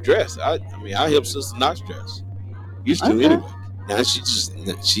help you dress. I help Sister Knox dress. Used to anyway. Now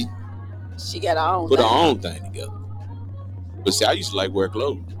she got her own. Put her own thing together. But see, I used to like wear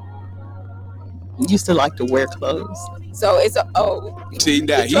clothes. Used to like to wear clothes. So it's See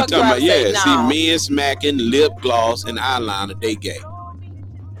now he talking about see men smacking lip gloss and eyeliner they gay.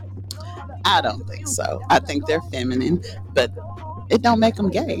 I don't think so. I think they're feminine, but it don't make them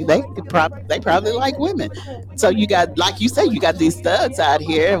gay. They probably like women. So you got, like you say, you got these thugs out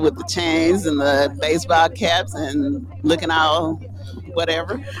here with the chains and the baseball caps and looking all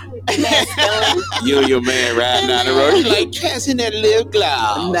whatever. You and your man riding down the road. You like dressing that lip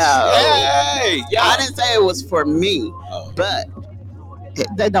gloss. No. Hey, I didn't say it was for me, but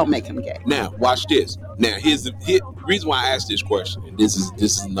that don't make him gay. Now, watch this. Now, here's the reason why I asked this question, and this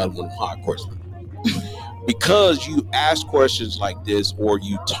is another one of my hard questions. Because you ask questions like this or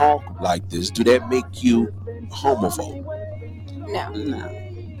you talk like this, do that make you homophobe? No.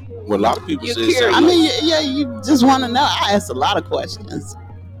 Well, a lot of people say. You just want to know. I ask a lot of questions.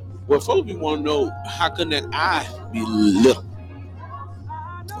 Well, folks, we want to know, how can that eye be lit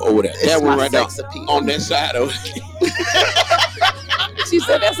over there? That one right there on that side of it. She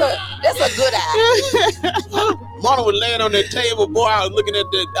said that's a good eye. Mona was laying on that table, boy. I was looking at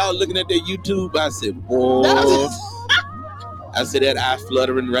that YouTube. I said, boy. I said, that eye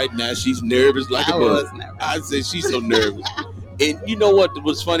fluttering right now. She's nervous like a bug. I said, she's so nervous. And you know what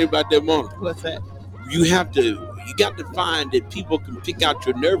was funny about that, Mona? What's that? You got to find that people can pick out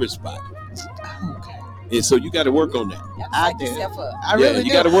your nervous spot. Okay. And so you got to work on that. I do. I really do.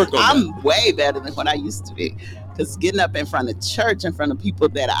 You got to work on that. I'm way better than what I used to be. Because getting up in front of church, in front of people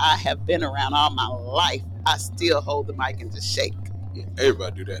that I have been around all my life, I still hold the mic and just shake.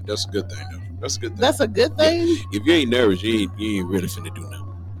 Everybody do that. That's a good thing, though. That's a good thing. That's a good thing? Yeah. If you ain't nervous, you ain't really finna do nothing.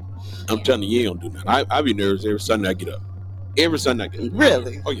 I'm telling you, you ain't gonna do nothing. I be nervous every Sunday I get up. Every Sunday I get up.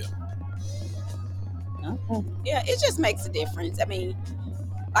 Really? Oh, yeah. Okay. Yeah, it just makes a difference. I mean,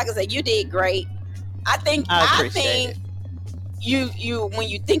 like I said, you did great. I think appreciate it. You when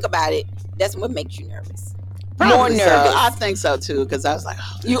you think about it, that's what makes you nervous. Probably More nervous. So. I think so too, because I was like,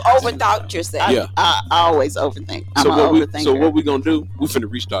 you overthought yourself. I always overthink. So what we gonna do? We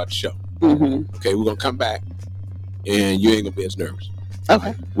finna restart the show. Mm-hmm. Okay, we're gonna come back, and you ain't gonna be as nervous.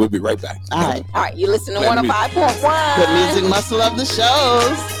 Okay, we'll be right back. All right. You listen to 105.1. The music muscle of the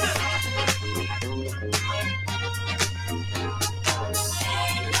shows.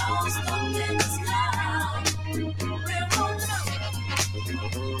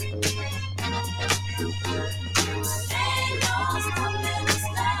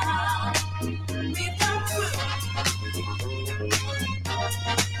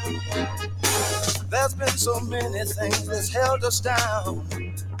 There's been so many things that's held us down,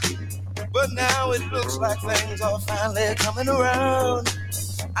 but now it looks like things are finally coming around.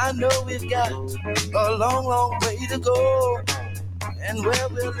 I know we've got a long, long way to go, and where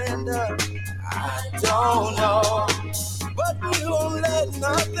we'll end up, I don't know. But we won't let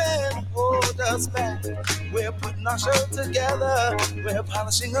nothing hold us back. We're putting our show together, we're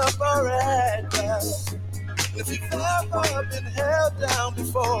polishing up our act. If you've ever been held down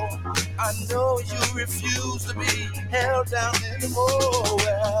before, I know you refuse to be held down anymore.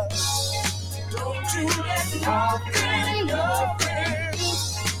 Well, don't you let nothing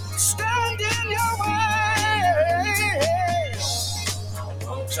stand in your way. I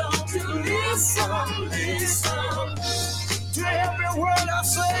want y'all to listen to every word I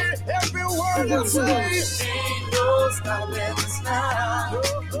say, every word I say. Ain't no stopping us now.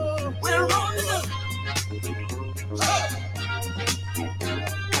 We're rolling up.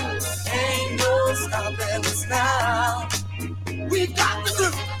 Ain't no stopping us now. We got to do.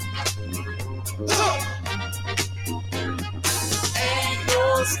 Ain't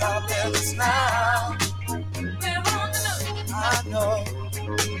no stopping us now. I know.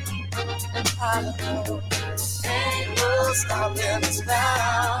 Ain't no stopping us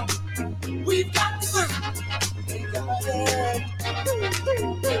now. We've got to do. We got it.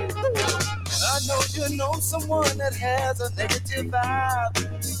 I know you know someone that has a negative vibe,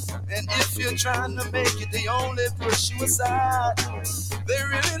 and if you're trying to make it, they only push you aside. They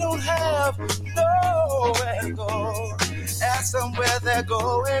really don't have nowhere to go. Ask them where they're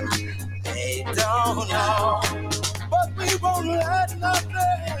going, they don't know. But we won't let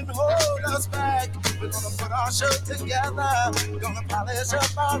nothing hold us back. We're gonna put our show together, gonna polish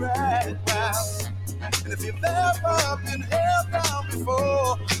up our act. Well, and if you've ever been held down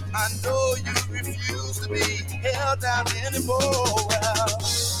before, I know you refuse to be held down anymore. Well,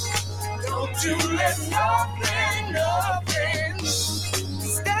 don't you let nothing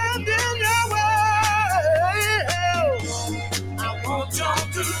stand in your way. I want y'all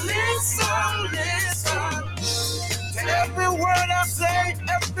to listen to every word I say,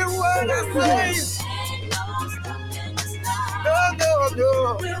 every word I say.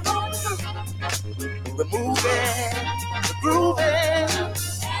 No. We're moving, we're grooving.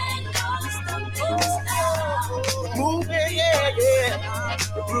 We're moving, yeah.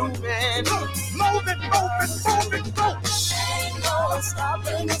 We're grooving. Moving. Ain't no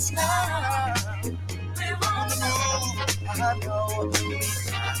stopping us now. We're on the move. I know we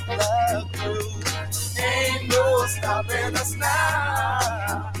love you. Ain't no stopping us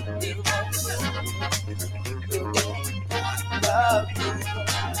now. We're on the move. Love you.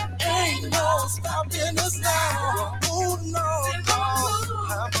 Ain't no stopping us now. Oh no.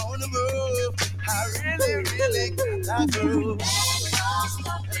 I'm on the move. I really got that groove.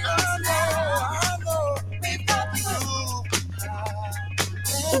 I know. We've got the groove.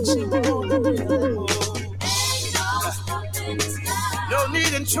 No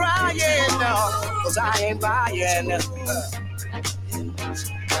need in trying, no, 'cause I ain't buying.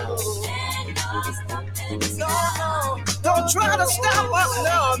 No, don't try to stop us.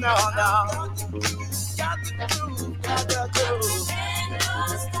 No. Got to do.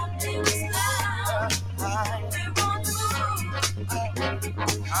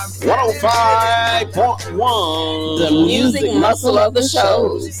 105.1. The music muscle of the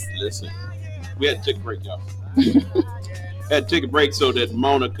shows. Listen, we had to take a break, y'all. Had to take a break so that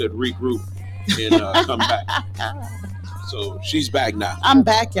Mona could regroup and come back. So she's back now. I'm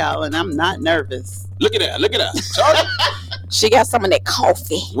back, y'all, and I'm not nervous. Look at that. Sorry. She got some of that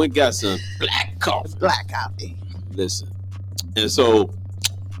coffee. We got some black coffee. Listen. And so.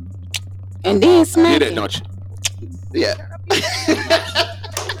 And then smack. Get it, don't you? Yeah.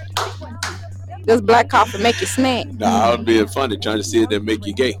 Does black coffee make you smack? Nah, I was being funny trying to see if that make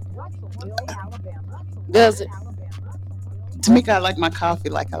you gay. Does it? Tamika, I like my coffee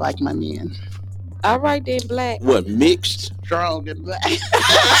like I like my men. All right then, black. What, mixed? Strong and black.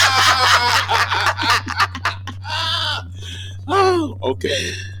 Oh,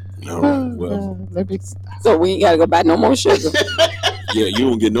 okay. All right. Well, So we ain't gotta go buy no more sugar. yeah, you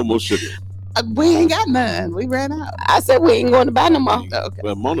don't get no more sugar. We ain't got none. We ran out. I said we ain't going to buy no more. Okay.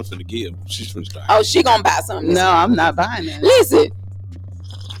 Well, Mona finna give. She's finna start. Oh, she gonna buy something. No, I'm not buying it. Listen,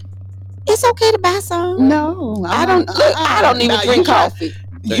 it's okay to buy some. No, I don't. Look, I don't even drink coffee.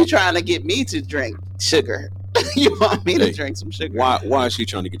 You trying to get me to drink sugar? You want me to drink some sugar? Why is she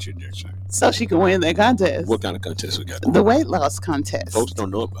trying to get you to drink sugar? So she can win that contest. What kind of contest we got? The weight loss contest. Folks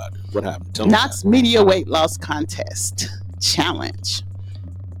don't know about it. What happened? Tell Knox Media Weight Loss Contest Challenge.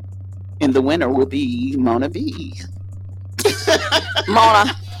 And the winner will be Mona B.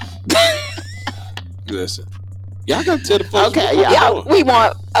 Mona. Listen. Y'all gotta tell the folks. Okay, yeah. We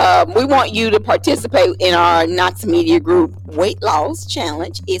want you to participate in our Knox Media Group Weight Loss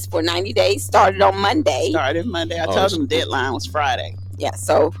Challenge. It's for 90 days. Started on Monday. Started Monday. I told them deadline was Friday. Yeah,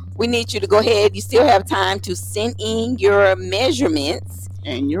 so we need you to go ahead. You still have time to send in your measurements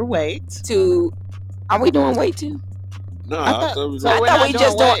and your weight. Are we doing weight too? No, I thought we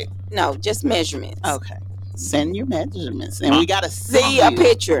just doing. No, just measurements. Okay. Send your measurements, and we gotta see a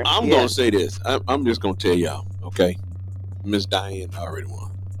picture. I'm gonna say this. I'm just gonna tell y'all. Okay, Miss Diane already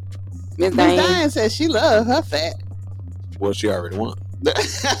won. Miss Diane says she loves her fat. Well, she already won. That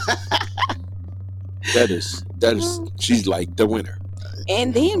is. She's like the winner.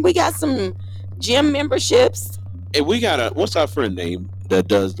 And then we got some gym memberships. And we got what's our friend name that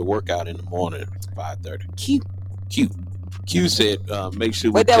does the workout in the morning at 5:30? Q said make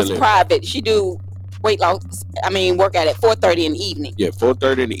sure. But that was private. She do weight loss. Workout at 4:30 in the evening. Yeah,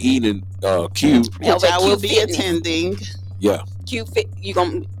 4:30 in the evening. Q. Which I will be attending. Yeah. Q fit. You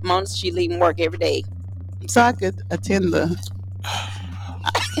gonna Mona? She leaving work every day, so I could attend the.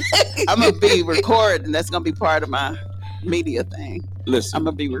 I'm gonna be recording. That's gonna be part of my media thing. Listen, I'm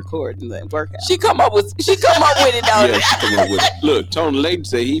gonna be recording the workout. She come up with it, don't yeah, she come up with it. Look, Tony Layton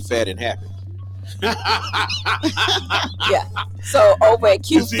said he fat and happy. Yeah. So over at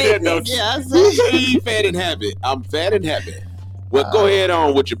Q Fitness. He fat and happy. I'm fat and happy. Well, go ahead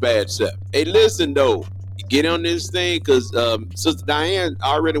on with your bad self. Hey, listen though, get on this thing because Sister Diane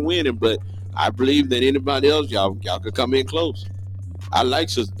already winning, but I believe that anybody else, y'all could come in close. I like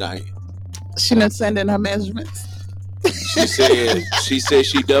Sister Diane. She not sending her measurements. She said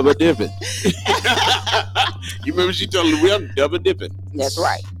she double dipping. You remember she told me we're double dipping. That's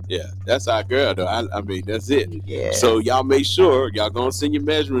right. Yeah, that's our girl though. I mean, that's it. Yeah. So y'all make sure y'all gonna send your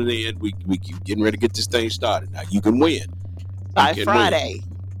measurement in. We getting ready to get this thing started. Now you can win by Friday.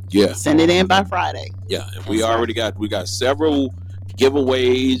 Win. Yeah. Send it in by Friday. Yeah, and we got several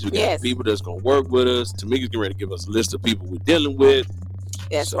giveaways. We got people that's gonna work with us. Tamika's getting ready to give us a list of people we're dealing with.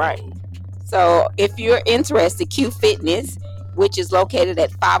 That's right. So if you're interested, Q Fitness, which is located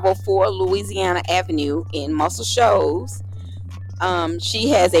at 504 Louisiana Avenue in Muscle Shoals, she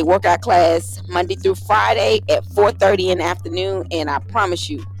has a workout class Monday through Friday at 4:30 in the afternoon, and I promise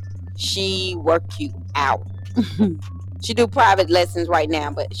you, she work you out. She do private lessons right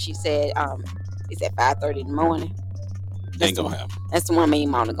now, but she said it's at 5:30 in the morning. Ain't gonna happen. That's the one me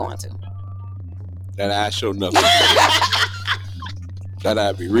and Mona going to. That I show nothing. That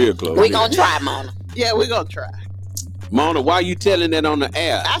I'd be real close. We gonna try, Mona. Yeah, we gonna try. Mona, why you telling that on the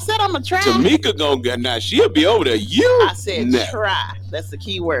air? I said I'm gonna try. Tamika gonna get now. She'll be over there. I said try. That's the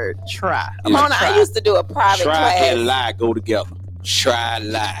key word. Try. Yeah. Mona, I used to do a private class. Try and lie go together. Try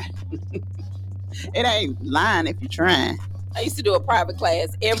lie. It ain't lying if you're trying. I used to do a private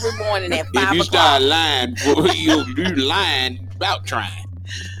class every morning at 5 o'clock. If you start lying, you lying about trying.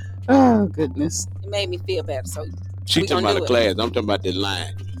 Oh goodness. It made me feel better. So she talking about the class. I'm talking about the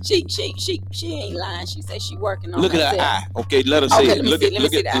line. She ain't lying. She said she working on. Look at her eye. Okay, let her see it. Look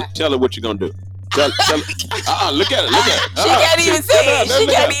at. Tell her what you're gonna do. Tell her. Look at it. She can't even see it. She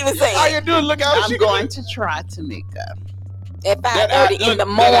can't even see it. All you do is look out. I'm going to try, Tamika. At 5:30 in the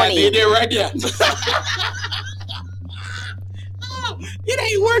morning. That right there. It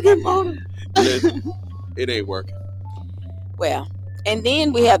ain't working, Mona. It ain't working. Well, and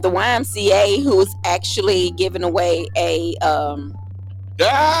then we have the YMCA, who is actually giving away a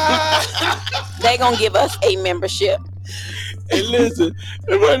they gonna give us a membership. Hey, listen,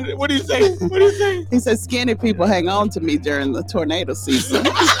 what do you say? What do you say? He said skinny people hang on to me during the tornado season.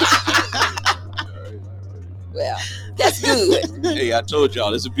 Well, that's good good. Hey, I told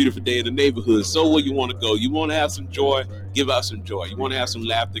y'all it's a beautiful day in the neighborhood. So where you want to go? You want to have some joy? Give out some joy. You want to have some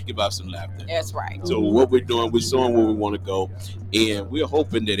laughter? Give out some laughter. That's right. So what we're doing, we're showing where we want to go, and we're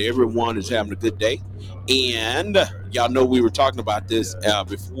hoping that everyone is having a good day. And y'all know we were talking about this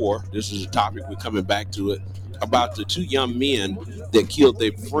before. This is a topic. We're coming back to it about the two young men that killed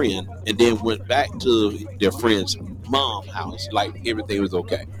their friend and then went back to their friend's mom's house like everything was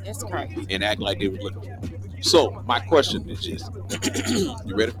okay. That's crazy. And act like they were looking for it. So my question is just,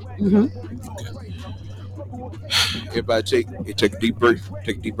 you ready? Mm-hmm. Okay. Everybody take a deep breath.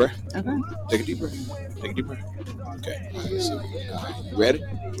 Take a deep breath. Okay. Take a deep breath. Take a deep breath. Okay. So, you ready?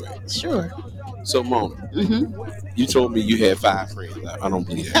 Right. Sure. So Mona, you told me you had 5 friends. I don't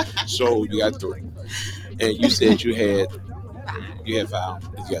believe that. So you got 3. And you said you had 5. You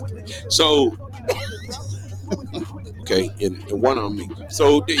got 3. So okay, and one on me.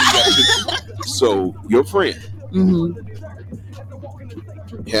 So there you got 2. So your friend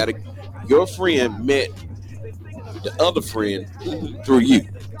your friend met the other friend through you.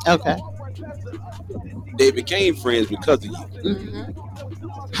 Okay. They became friends because of you.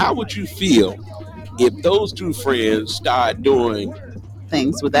 How would you feel if those 2 friends started doing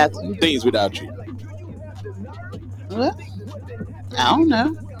things without you? Well, I don't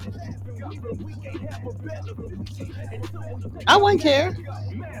know. I wouldn't care.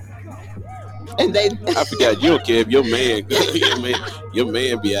 And I forgot, you don't care if your man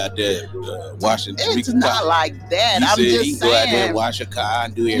be out there washing. It's not like that. You I'm said just he saying. Go out there and wash a car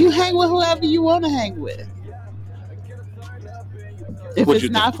and do everything. You hang with whoever you want to hang with. If it's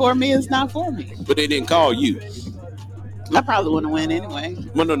not for me, it's not for me. But they didn't call you. I probably wouldn't win anyway.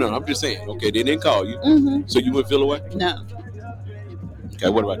 No. I'm just saying. Okay, they didn't call you. So you wouldn't feel away? No. Okay,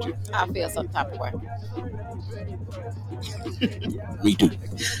 what about you? I feel some type of way. Me too.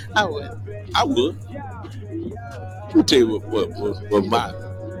 I would. Let me tell you what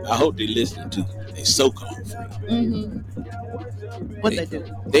I hope they listening to their so-called friends. What they do?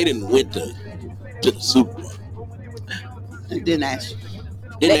 They didn't went to the Super Bowl. Didn't ask you.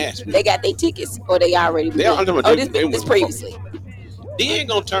 Didn't ask me. They got their tickets, or they already. This previously. They ain't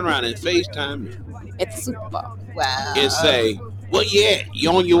gonna turn around and FaceTime me at the Super Bowl. Wow. And say, "Well, yeah,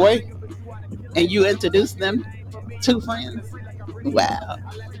 you on your way?" And you introduce them 2 friends. Wow.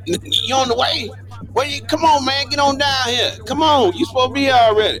 You on the way? Come on, man, get on down here. Come on, you supposed to be here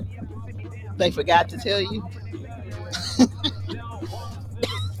already. They forgot to tell you.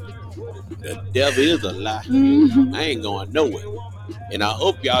 The devil is a lie. I ain't going nowhere. And I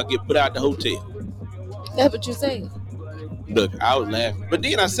hope y'all get put out the hotel. That's what you say. Look, I was laughing. But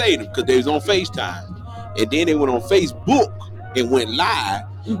then I saved them because they was on FaceTime. And then they went on Facebook and went live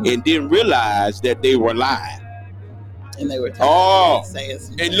and didn't realize that they were live. And they were saying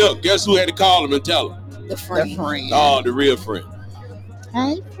and look, guess who had to call them and tell them? The friend. Oh, the real friend.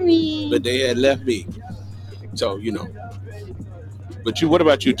 Hi, friend. But they had left me. So, But what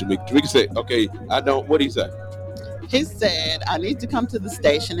about you, Tamika? Tamika said, okay, what did he say? He said, I need to come to the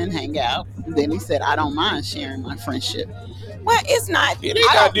station and hang out. And then he said, I don't mind sharing my friendship. Well, it's not.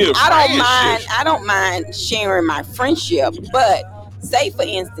 I don't mind sharing my friendship. But say, for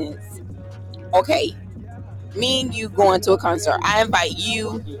instance, okay, me and you going to a concert. I invite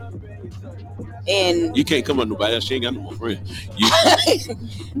you. And you can't come on nobody else. She ain't got no more friends.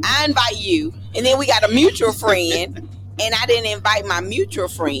 I invite you. And then we got a mutual friend. And I didn't invite my mutual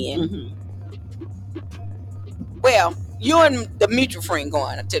friend. Well, you and the mutual friend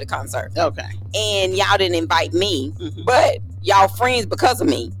going up to the concert. Okay. And y'all didn't invite me, but y'all friends because of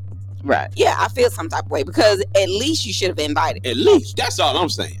me. Right. Yeah, I feel some type of way because at least you should have invited. At least. That's all I'm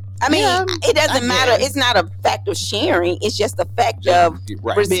saying. I mean, it doesn't matter. It's not a fact of sharing. It's just a fact of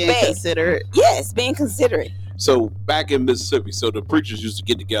respect. Being considerate. Yes, being considerate. So back in Mississippi, so the preachers used to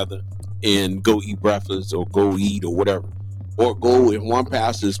get together and go eat breakfast or go eat or whatever. Or go if one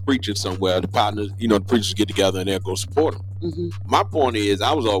pastor is preaching somewhere, the partners, the preachers get together and they'll go support them. My point is,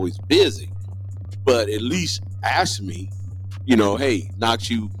 I was always busy, but at least ask me, hey,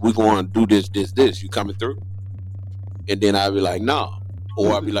 Knox, we're going to do this. You coming through? And then I'd be like, no.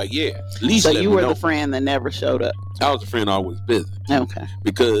 Or I'd be like, yeah. At least so you were the friend that never showed up. I was the friend always busy. Okay.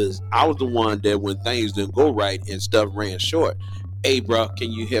 Because I was the one that when things didn't go right and stuff ran short, hey, bro,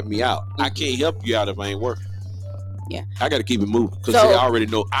 can you help me out? I can't help you out if I ain't working. Yeah, I got to keep it moving because they already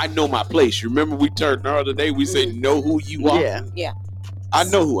know. I know my place. You remember we turned the other day. We said, "Know who you are." Yeah. I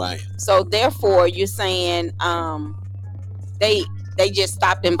know who I am. So therefore, you're saying, they just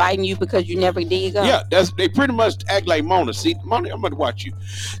stopped inviting you because you never did go. Yeah, they pretty much act like Mona. See, Mona, I'm gonna watch you.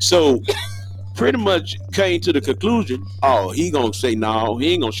 So pretty much came to the conclusion, oh, he gonna say no,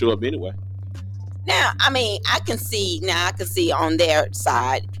 he ain't gonna show up anyway. Now, I mean, I can see on their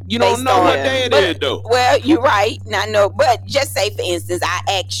side. You don't know what day it is, though. Well, you're right. Now, no, but just say, for instance, I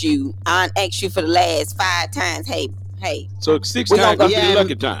asked you for the last 5 times. Hey. So 6 times gonna be the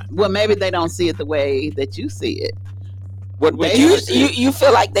lucky time. Well, maybe they don't see it the way that you see it. What you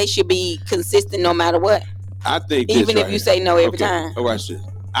feel like they should be consistent no matter what? I think even if you say no every time. Oh, watch this.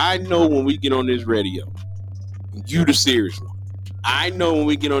 I know when we get on this radio, you the serious one. I know when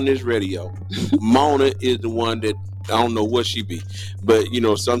we get on this radio, Mona is the one that I don't know what she be, but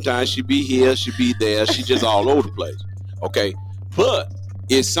sometimes she be here, she be there, she just all over the place. Okay, but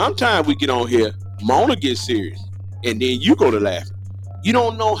if sometimes we get on here, Mona gets serious, and then you go to laughing. You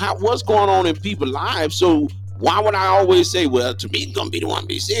don't know what's going on in people's lives, so why would I always say, well, to me, it's gonna be the one to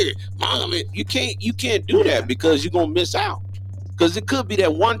be serious? Mom, you can't do that because you're gonna miss out. Because it could be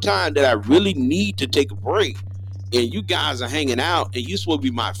that one time that I really need to take a break, and you guys are hanging out, and you're supposed to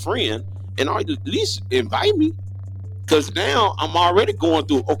be my friend, and at least invite me. Because now I'm already going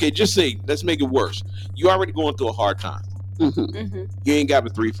through. Okay, just say, let's make it worse. You're already going through a hard time. Mm-hmm. You ain't got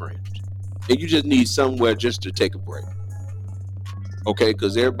but 3 friends, and you just need somewhere just to take a break. Okay,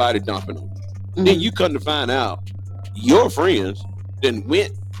 because everybody dumping on you. Then you come to find out your friends then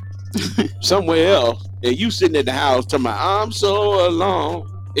went somewhere else, and you sitting at the house talking about, I'm so alone,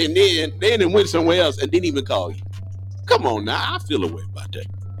 and then they went somewhere else and didn't even call you. Come on now, I feel a way about that.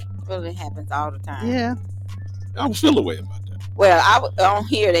 Well, it happens all the time. Yeah, I feel a way about that. Well, on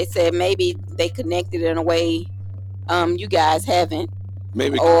here they said maybe they connected in a way you guys haven't.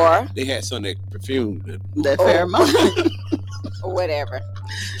 Maybe or they had some that perfume that pheromone or whatever.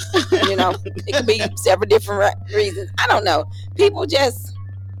 It could be several different reasons. I don't know. People just.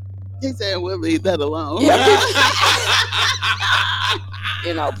 He said, "We'll leave that alone."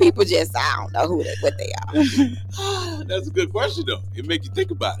 Yeah, people just, I don't know what they are. That's a good question, though. It makes you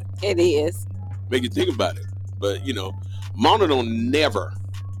think about it. It is. Make you think about it. But, Mona don't never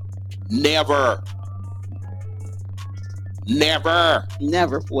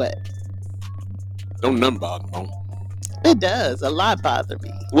what? Don't nothing bother Mona. It does. A lot bother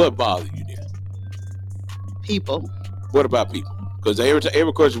me. What bothers you then? People. What about people? Because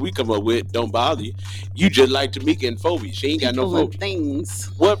every question we come up with don't bother you. You just like Tamika and phobia. She ain't got no phobia. Things.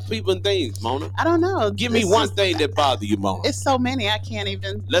 What people and things, Mona? I don't know. Give me one thing that bother you, Mona. It's so many. I can't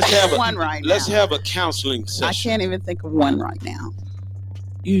even think of one right now. Let's have a counseling session. I can't even think of one right now.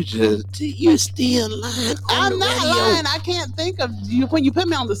 You're still lying. I'm not lying. I can't think of you. When you put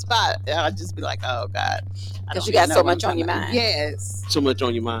me on the spot, I'll just be like, oh God. Because you got so much on your mind. Yes. So much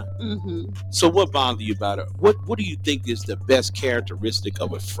on your mind. Mm-hmm. So what bothers you about it? What do you think is the best characteristic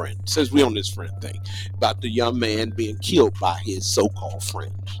of a friend? Since we're on this friend thing, about the young man being killed by his so-called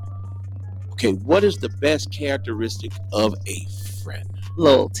friends. Okay, what is the best characteristic of a friend?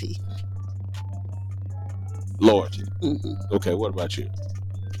 Loyalty. Mm-hmm. Okay, what about you?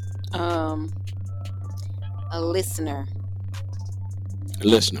 A listener.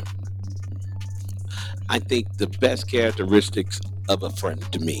 I think the best characteristics of a friend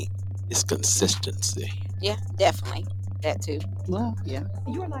to me is consistency. Yeah, definitely. That too. Well, yeah.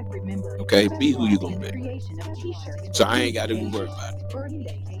 Okay, be who you gonna be. So I ain't got to worry about it.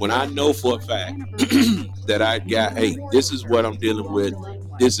 When I know for a fact that I got, hey, this is what I'm dealing with.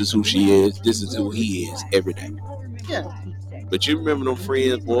 This is who she is. This is who he is every day. Yeah. But you remember them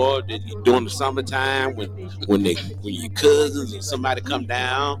friends, boy, that you during the summertime when your cousins or somebody come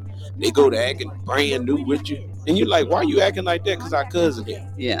down, they go to acting brand new with you, and you're like, why are you acting like that? Because our cousin here.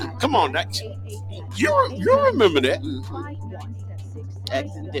 Yeah. Come on, now. You remember that? Mm-hmm.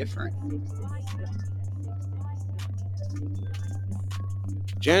 Acting different.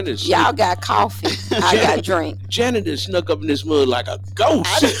 Janet, y'all got coffee. I got drink. Janet has snuck up in this mud like a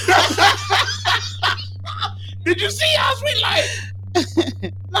ghost. Did you see how sweet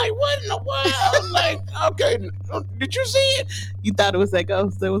like what in the world? Like, okay, did you see it? You thought it was that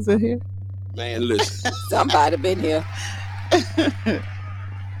ghost that was in here? Man, listen. Somebody been here.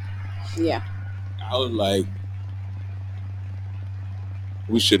 Yeah. I was like,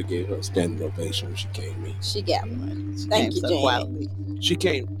 we should have gave her a standing ovation when she came in. She got one. Thank you, Jane. She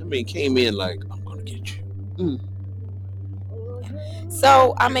came in like, I'm gonna get you.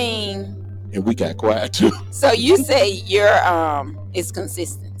 So, I mean, and we got quiet too. So you say your is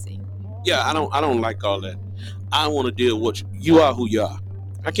consistency. Yeah, I don't like all that. I want to deal with you are who you are.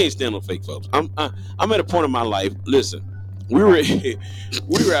 I can't stand no fake folks. I'm at a point in my life. Listen, we were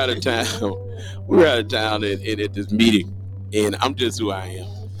out of town. We were out of town and at this meeting, and I'm just who I am.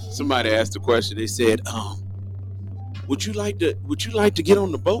 Somebody asked the question. They said, would you like to get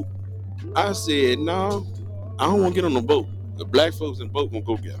on the boat? I said, no, I don't want to get on the boat. The black folks in the boat won't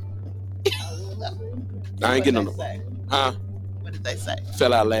go together. I ain't getting on the boat. Huh? What did they say?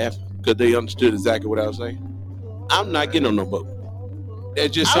 Fell out laughing because they understood exactly what I was saying. I'm not getting on no boat.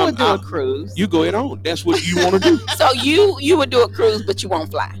 That's just I would something. do a cruise. You go ahead on. That's what you want to do. So you would do a cruise, but you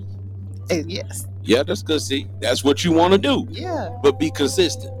won't fly. Yes. Yeah, that's good. See, that's what you want to do. Yeah. But be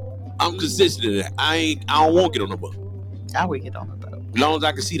consistent. I'm consistent in that. I don't want to get on the boat. I would get on the boat. As long as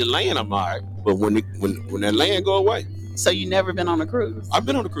I can see the land, I'm all right. But when that land go away. So you never been on a cruise? I've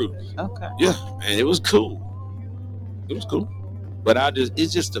been on a cruise. Okay. Yeah, and it was cool. It was cool. But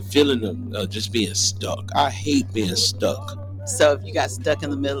it's just a feeling of just being stuck. I hate being stuck. So if you got stuck in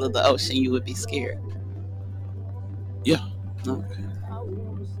the middle of the ocean, you would be scared? Yeah. Okay.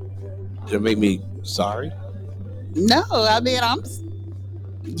 Did it make me sorry? No, I mean,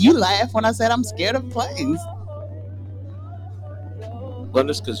 you laugh when I said I'm scared of planes. Well,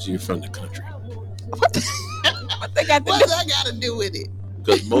 that's because you're from the country. What they got to do with it?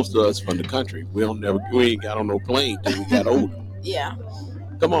 Because most of us from the country, we ain't got on no plane till we got older. Yeah.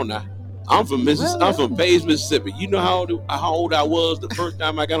 Come on now. I'm from Mississippi. I'm from Page, Mississippi. You know how old I was the first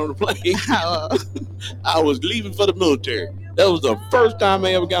time I got on the plane? I was leaving for the military. That was the first time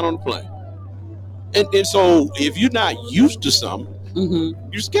I ever got on the plane. And so if you're not used to something,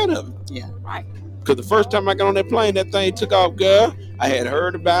 you're scared of it. Yeah. Right. Because the first time I got on that plane, that thing took off, girl. I had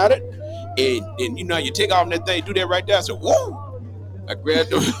heard about it. And you know, you take off and that thing, do that right there. I said, whoa. I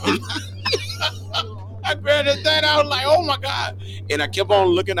grabbed that thing. I was like, oh my God. And I kept on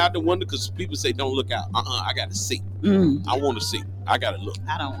looking out the window because people say, don't look out. I got to see. I want to see. I got to look.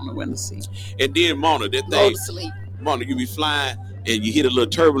 I don't want to win the see. And then, Mona, that Go thing. to sleep. Mona, you be flying and you hit a little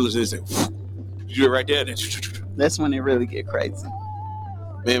turbulence and it say, you do it right there. That's when it really get crazy.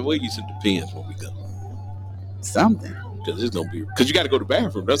 Man, where you send the pins when we go? Something. Because it's going to be, because you got to go to the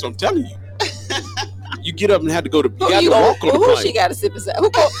bathroom. That's what I'm telling you. You get up and have to go to Who she got to sit beside? You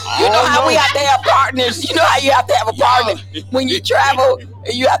know how we have to have partners. You know how you have to have a partner when you travel.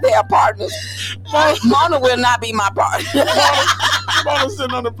 You have to have partners. Mona will not be my partner. Mona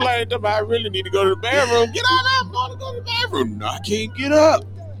sitting on the plane. I really need to go to the bathroom. Get on up, Mona. Go to the bathroom. No, I can't get up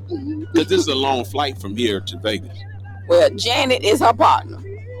because this is a long flight from here to Vegas. Well, Janet is her partner.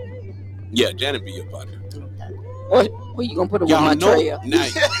 Yeah, Janet be your partner. Where you gonna put her on my trail?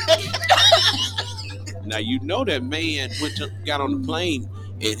 Now you know that man got on the plane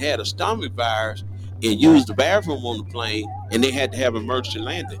and had a stomach virus and used the bathroom on the plane, and they had to have emergency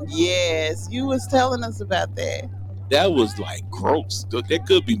landing. Yes, you was telling us about that. That was like gross. That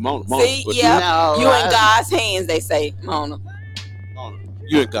could be Mona. See, yeah, no, you in God's hands, they say, Mona. Mona,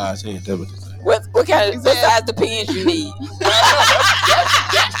 you in God's hands. That's what they say. What kind of size the pins you need?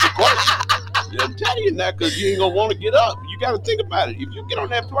 That's the question. I'm telling you that because you ain't gonna want to get up. You got to think about it. If you get on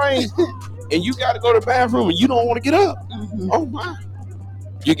that plane and you got to go to the bathroom and you don't want to get up, oh my,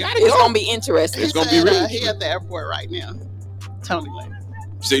 you got to go. It's gonna be interesting. It's gonna be really. He at the airport right now. Tony Lane.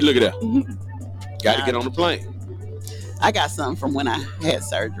 See, look at that. Got to get on the plane. I got something from when I had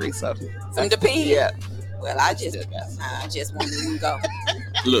surgery, so some depends. Yeah. Well, I just won't even go.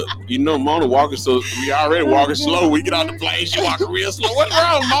 Look, you know Mona walking so we already walking slow. We get on the plane, she walking real slow. What's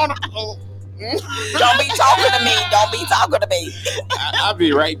wrong, Mona? Don't be talking to me. Don't be talking to me. I'll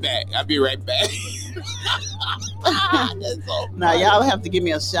be right back. Now y'all have to give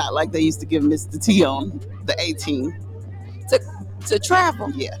me a shot like they used to give Mr. T on the 18 to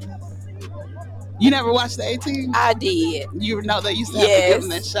travel. Yeah. You never watched the 18? I did. You know they used to have to give them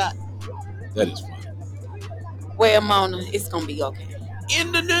that shot. That is funny. Well, Mona, it's gonna be okay.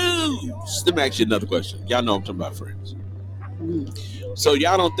 In the news. Let me ask you another question. Y'all know I'm talking about friends. So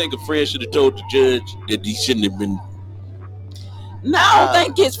y'all don't think a friend should have told the judge that he shouldn't have been? No, I don't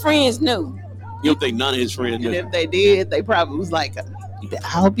think his friends knew. You don't think none of his friends knew? And if they did, they probably was like, I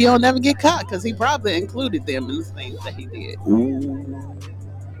hope you don't never get caught, because he probably included them in the things that he did. Ooh.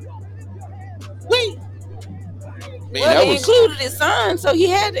 Wait. Man, well, he included his son, so he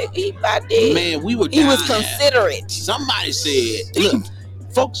had to. He did. Man, he was considerate. Somebody said, look,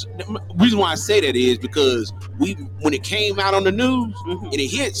 folks, the reason why I say that is because when it came out on the news and it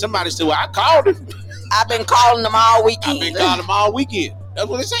hit, somebody said, well, I called him. I've been calling them all weekend. That's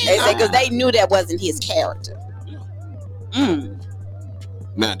what they say. They say because they knew that wasn't his character.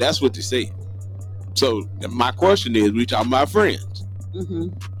 Now, that's what they say. So my question is, we talking about friends.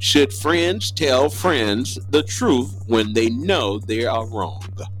 Should friends tell friends the truth when they know they are wrong?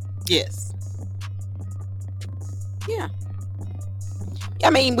 Yes. Yeah. I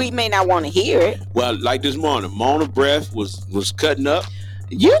mean, we may not want to hear it. Well, like this morning, Mona breath was cutting up.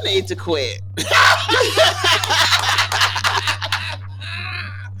 You need to quit.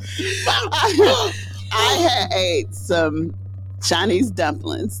 I had ate some Chinese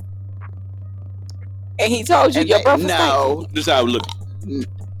dumplings And he told you your breath was no. This is how I look.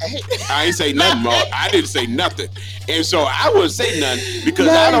 I ain't say nothing more. I didn't say nothing, and so I wouldn't say nothing because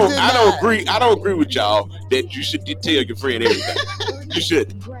I don't agree. I don't agree with y'all that you should tell your friend everything. You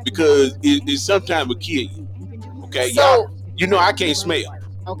should, because it sometimes will kill you. Okay, so, y'all, I can't smell.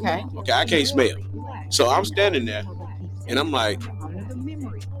 Okay, I can't smell. So I'm standing there, and I'm like,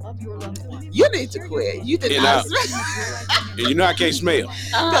 you need to quit. You did not smell. And I can't smell.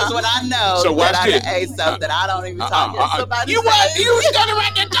 Because when I know so that I can ate something, I don't even talk. You was standing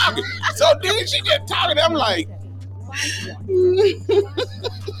right there talking. So then she just talking. I'm like,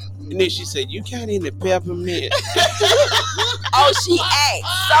 and then she said, "You got any peppermint?" Oh, she asked.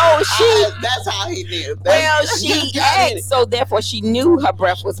 So that's how he did. Well, she asked, so therefore she knew her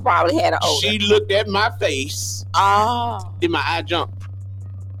breath was probably had an odor. She looked at my face. Then my eye jumped.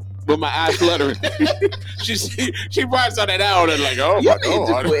 With my eyes fluttering. she probably saw that out and like, oh you my need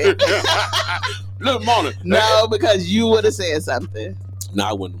God. To quit. Look, Mona. No, because you would have said something. No,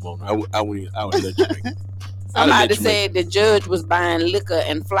 I wouldn't, Mona. I would let you make it. Somebody said the judge was buying liquor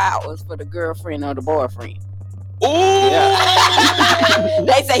and flowers for the girlfriend or the boyfriend. Oh, yeah.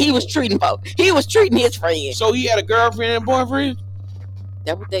 They say he was treating both. He was treating his friend. So he had a girlfriend and boyfriend?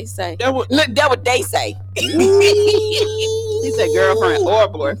 That's what they say. Look, that's what they say. He said girlfriend or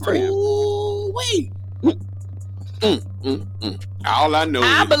boyfriend. Ooh, wait. All I know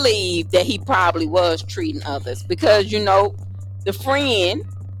I believe that he probably was treating others because, the friend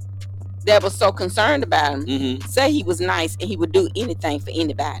that was so concerned about him said he was nice and he would do anything for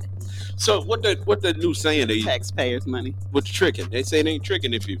anybody. So what the new saying? They taxpayers' money. What's tricking? They say it ain't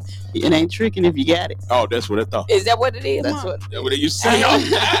tricking if you. It ain't tricking if you got it. Oh, that's what I thought. Is that what it is? That's what they used to say all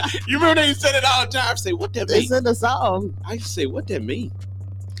the time. You remember they used to say it all the time? I say, what that mean? It's in the song. I used to say, what that mean?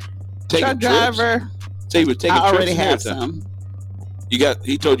 Truck driver. So he was taking I trips. already have some. He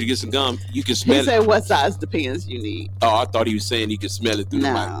told you to get some gum. You can smell it. He said what size depends you need. Oh, I thought he was saying he could smell it through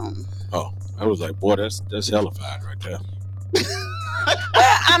the mic. Oh, I was like, boy, that's hellified right there.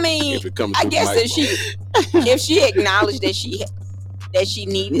 Well, I mean, I guess if she acknowledged that she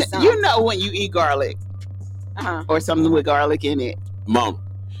needed something. When you eat garlic or something with garlic in it. Mom,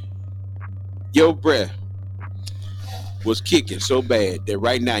 your breath was kicking so bad that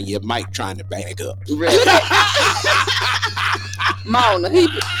right now your mic trying to bag up. Really? Mona, he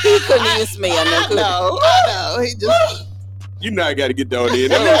couldn't even smell nothing. No, he just. I got to get down there.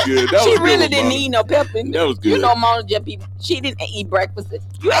 That was good. She really didn't need no pepper. That was good. Mona she didn't eat breakfast.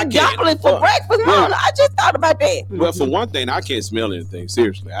 You ate dumpling for breakfast, Mona. I just thought about that. Well, for one thing, I can't smell anything.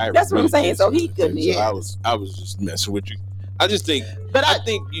 Seriously, that's what I'm saying. So he couldn't. So I was just messing with you. I just think, but I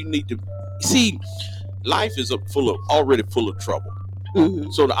think you need to see. Life is already full of trouble.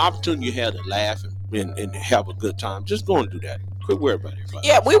 Mm-hmm. So the opportunity you have to laugh and have a good time, just go and do that. Quit worrying about everybody.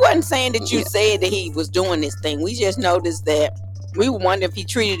 Yeah, we wasn't saying that you said that he was doing this thing. We just noticed that we wondered if he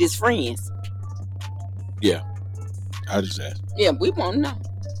treated his friends. Yeah, I just asked. Yeah, we want to know.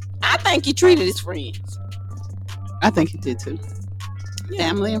 I think he treated his friends. I think he did too.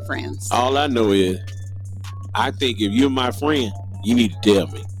 Family and friends. All I know is, I think if you're my friend, you need to tell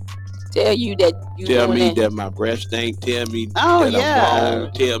me. Tell you that you tell me that my breath stink. Tell me that I'm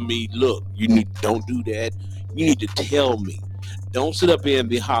wrong. Tell me, look, don't do that. You need to tell me. Don't sit up here and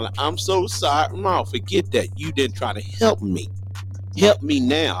be hollering, I'm so sorry. No, forget that. You didn't try to help me. Help me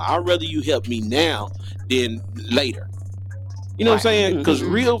now. I'd rather you help me now than later. You know what I'm saying? Because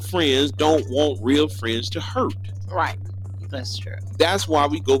real friends don't want real friends to hurt. Right. That's true. That's why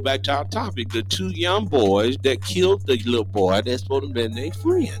we go back to our topic. The two young boys that killed the little boy that's supposed to have been their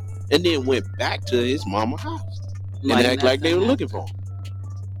friend. And then went back to his mama's house and act like they were looking for him.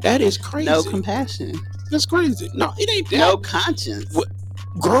 That is crazy. No compassion. That's crazy. No, it ain't that. No conscience.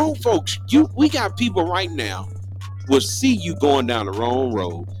 Grown folks, we got people right now will see you going down the wrong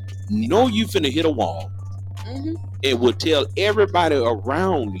road, know you finna hit a wall, and will tell everybody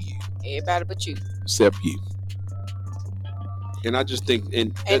around you. Everybody but you. Except you. And I just think,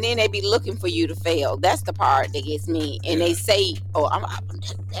 and then they be looking for you to fail. That's the part that gets me. And they say, "Oh,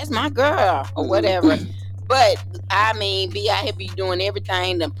 that's my girl," or whatever. But I mean, be out here be doing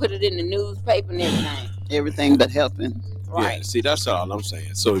everything to put it in the newspaper and everything. Everything but helping. Right. Yeah, see, that's all I'm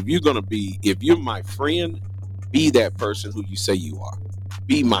saying. So if you're my friend, be that person who you say you are.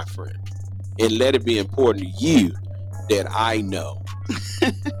 Be my friend, and let it be important to you that I know.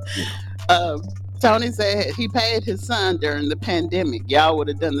 Tony said he paid his son during the pandemic. Y'all would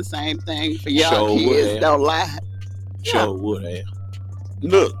have done the same thing for y'all kids. Don't lie. Sure would have.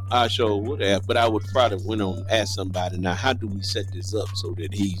 Look, I sure would have, but I would probably went on and ask somebody, now how do we set this up so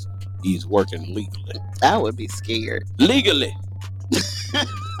that he's working legally? I would be scared. Legally.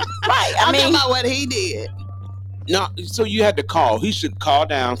 Right. I'm talking about what he did. No, so you had to call. He should call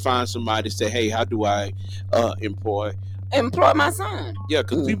down, find somebody, say, "Hey, how do I employ my son?" Yeah,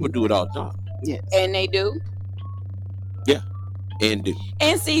 because people do it all the time. Yes. And they do. Yeah, and do.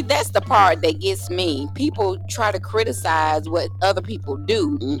 And see, that's the part that gets me. People try to criticize what other people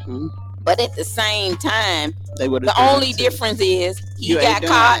do, but at the same time, the only difference is he got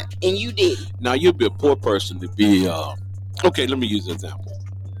caught and you didn't. Now you'd be a poor person to be. Okay, let me use an example.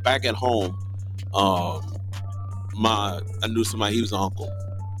 Back at home, I knew somebody. He was an uncle.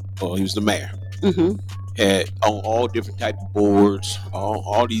 Oh, he was the mayor. Had on all different type of boards,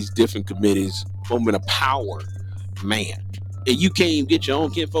 all these different committees. Woman of power, man, and you can't even get your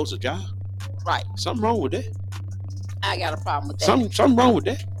own kinfolks a job. Right. Something wrong with that. I got a problem with that. Something wrong with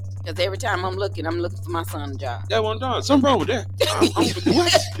that. Because every time I'm looking for my son a job. That one done. Something wrong with that.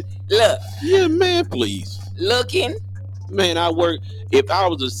 What? Look. Yeah, man, please. Looking. Man, if I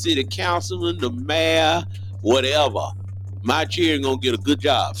was a city councilman, the mayor, whatever, my children gonna get a good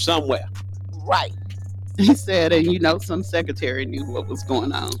job somewhere. Right. He said, and some secretary knew what was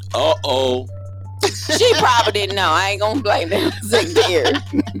going on. Uh-oh. She probably didn't know. I ain't gonna blame that secretary.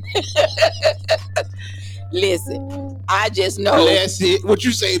 Listen, I just know. Bless it. What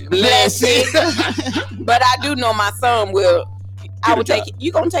you say? Bless it. But I do know my son will. I will take it.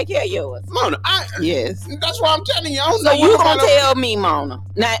 You gonna take care of yours, Mona? Yes. That's why I'm telling you. I don't so know you gonna tell me, Mona?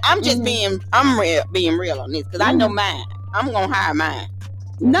 Now I'm just being real on this because I know mine. I'm gonna hire mine.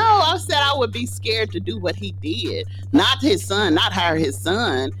 No, I said I would be scared to do what he did. Not his son, not hire his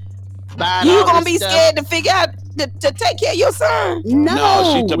son. You gonna be scared to figure out to take care of your son?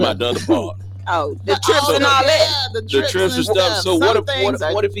 No, she talking about the other part. Oh, the trips and all that. The trips and stuff. So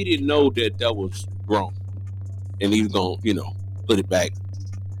what if he didn't know that was wrong, and he was gonna put it back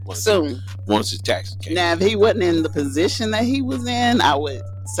soon once his tax came? Now, if he wasn't in the position that he was in, I would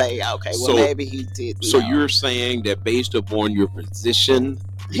say, okay, well, maybe he did. So you're saying that based upon your position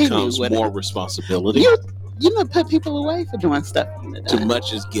becomes more responsibility? Put people away for doing stuff. Too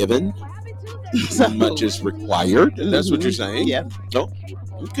much is given. Too much is required. That's what you're saying? Yeah. No?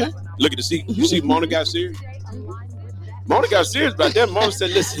 Okay. Look at you see Mona got serious? Mona got serious about that. Mona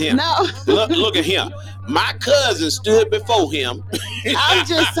said, listen here. No. Look at him. My cousin stood before him. I'm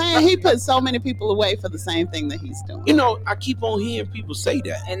just saying he put so many people away for the same thing that he's doing. I keep on hearing people say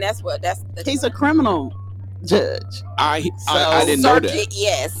that. And he's a criminal judge. I didn't know that.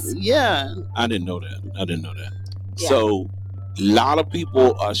 Yes. Yeah. I didn't know that. Yeah. So a lot of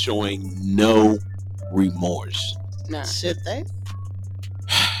people are showing no remorse. No. Should they?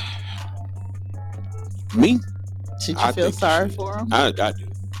 Me? Should you feel sorry for him? I do.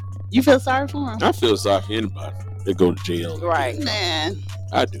 You feel sorry for him? I feel sorry for anybody that go to jail. Right. Man.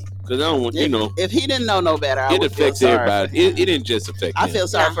 I do. Because I don't want, If he didn't know no better, I it would affects feel sorry everybody. It didn't just affect him. I feel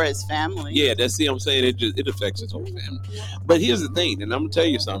sorry for his family. Yeah, that's what I'm saying. It affects his whole family. But here's the thing, and I'm gonna tell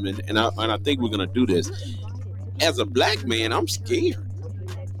you something, and I think we're gonna do this. As a black man, I'm scared.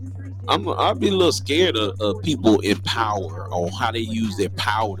 I'll be a little scared of people in power or how they use their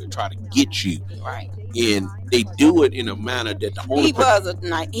power to try to get you. Right. And they do it in a manner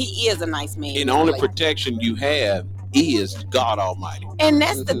that he is a nice man. And the only protection you have is God Almighty. And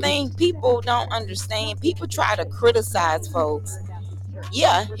that's the thing people don't understand. People try to criticize folks.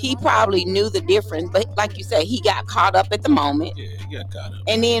 Yeah, he probably knew the difference, but like you said, he got caught up at the moment. Yeah, he got caught up.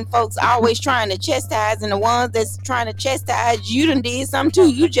 And then folks always trying to chastise, and the ones that's trying to chastise, you done did something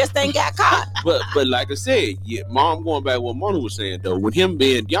too. You just ain't got caught. But like I said, yeah, Mom, going back to what Mona was saying though, with him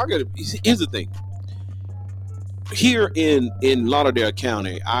being, here's the thing. Here in Lauderdale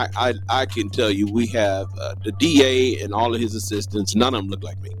County, I can tell you we have the DA and all of his assistants. None of them look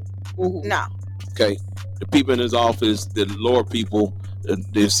like me. No. Okay. The people in his office, the lower people,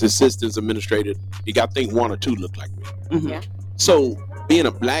 the assistants, administrators, you got to think one or two look like me. Mm-hmm. Yeah. So being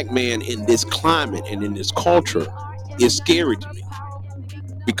a black man in this climate and in this culture is scary to me,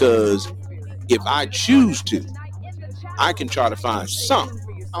 because if I choose to, I can try to find something.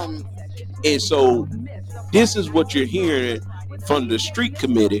 And so this is what you're hearing from the street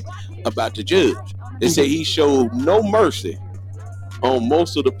committee about the judge. They say he showed no mercy on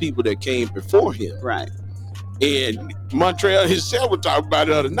most of the people that came before him. Right. And Montreal himself was talking about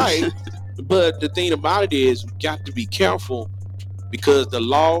it the other night. But the thing about it is, we got to be careful, because the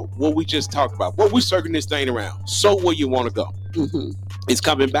law, what we just talked about, what we circling this thing around, so where you want to go, it's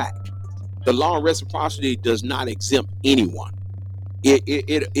coming back. The law of reciprocity does not exempt anyone.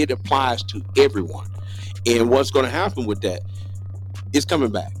 It applies to everyone. And what's going to happen with that, it's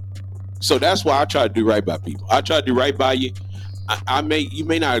coming back. So that's why I try to do right by people. I try to do right by you. You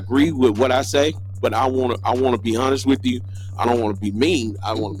may not agree with what I say, but I want to be honest with you. I don't want to be mean.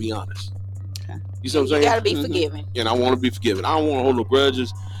 I want to be honest. Okay. You see what I'm saying? You gotta be forgiving. And I want to be forgiven. I don't want to hold no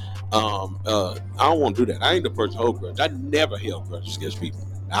grudges. I don't want to do that. I ain't the person to hold grudges. I never held grudges against people.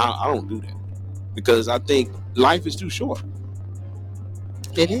 I don't do that because I think life is too short.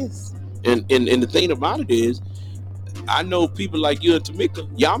 It is. And the thing about it is, I know people like you and Tamika,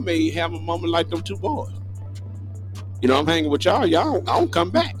 y'all may have a moment like them two boys. You know, I'm hanging with y'all. I don't come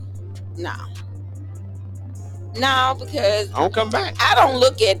back. No, because I don't come back. I don't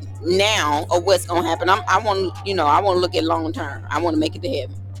look at now or what's gonna happen. I want to look at long term. I want to make it to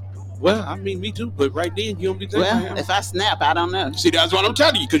heaven. Well, I mean, me too. But right then, you don't be thinking. Well, if I snap, I don't know. See, that's what I'm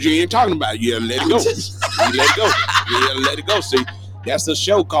telling you, because you ain't talking about it. You gotta let it go. You let it go. You gotta let it go. See, that's a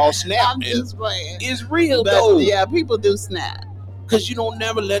show called Snap. I'm just playing. It's real, But, though. yeah, people do snap. Because you don't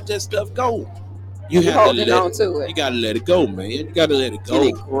never let that stuff go. You You're have to holding on to it. You gotta let it go, man. You gotta let it go. And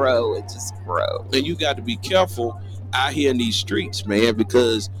it grow. It just grow. And you got to be careful out here in these streets, man,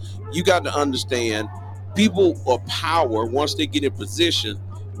 because you got to understand people of power, once they get in position,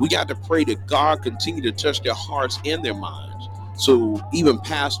 we got to pray that God continue to touch their hearts and their minds. So even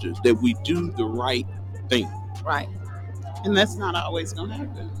pastors, that we do the right thing. Right. And that's not always going to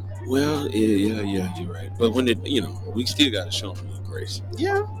happen. Well, yeah, you're right. But when we still got to show them grace.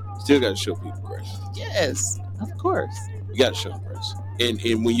 Yeah. Still got to show people grace. Yes, of course. You got to show them grace. And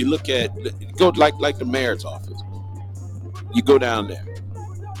when you look at, go like the mayor's office, you go down there.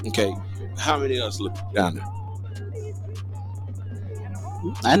 Okay. How many of us look down there?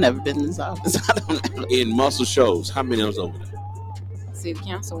 I've never been in this office. I don't know. In Muscle Shoals, how many of us over there? City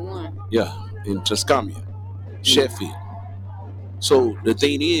Council 1. Yeah, in Tuscaloosa, Sheffield. So the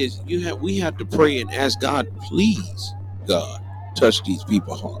thing is, we have to pray and ask God, please, God, touch these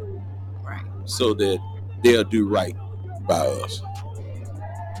people's heart, right? So that they'll do right by us.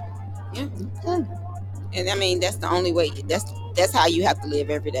 Yeah. Okay. And I mean, that's the only way. That's how you have to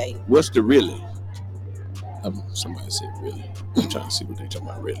live every day. What's the really? Somebody said really. I'm trying to see what they're talking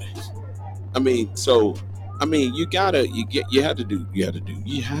about really. I mean, you have to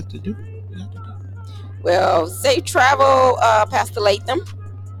do. Well, safe travel, Pastor Latham.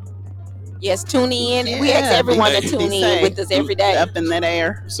 Yes, tune in. Yeah, we ask everyone to tune in with us every day. Up in that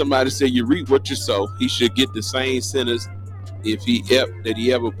air. Somebody said you reap what you sow. He should get the same sentence that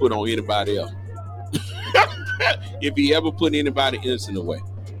he ever put on anybody else. If he ever put anybody innocent away.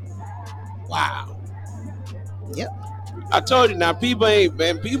 Wow. Yep. I told you now, people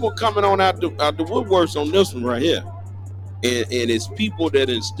coming on out the woodworks on this one right here. And it's people that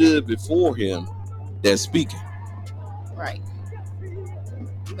had stood before him that's speaking. Right.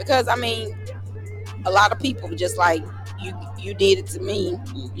 Because I mean, a lot of people just like you did it to me,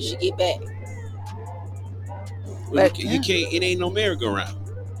 you should get back. Well, but you can't. It ain't no merry-go-round.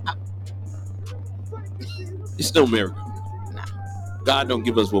 It's no merry-go-round. No. God don't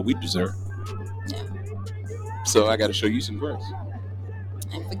give us what we deserve. No. So I got to show you some grace.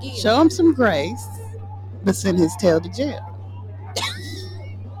 And forgive. Show him some grace, but send his tail to jail.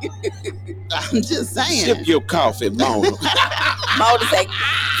 I'm just saying. Sip your coffee, Mona. Mona say,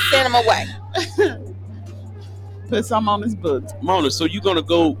 send him away. Put some on his books. Mona, so are you gonna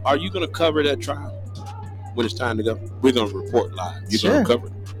cover that trial when it's time to go? We're gonna report live. You're gonna cover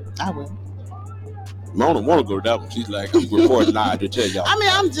it? I will. Mona wanna go to that one. She's like, I'm reporting live to tell y'all. I mean,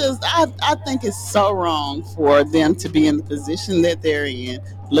 I think it's so wrong for them to be in the position that they're in,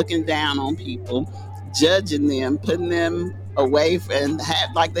 looking down on people, judging them, putting them away, and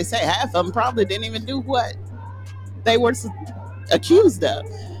like they say, half of them probably didn't even do what they were accused of,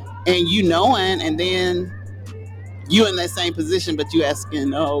 and and then you in that same position, but you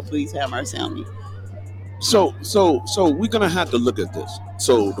asking, "Oh, please have mercy on me." So we're gonna have to look at this.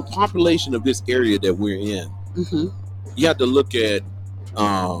 So the population of this area that we're in, mm-hmm. You have to look at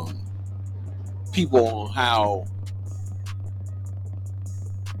people on how.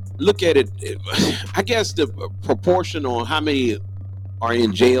 Look at it. I guess the proportion on how many are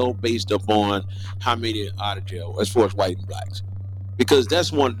in jail based upon how many are out of jail, as far as white and blacks, because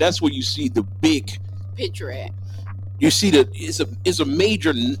that's where you see the big picture at. You see that it's a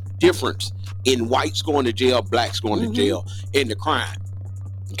major difference in whites going to jail, blacks going to jail, in the crime.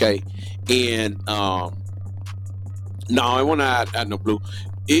 Okay, and no, I want to add no blue.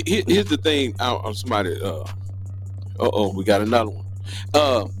 Here's the thing. Somebody. We got another one.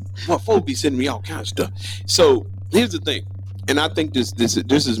 My folks be sending me all kinds of stuff. So here's the thing, and I think this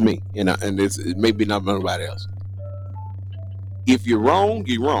is me, and this maybe not nobody else. If you're wrong,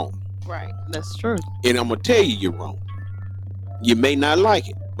 you're wrong. Right, that's true. And I'm gonna tell you you're wrong. You may not like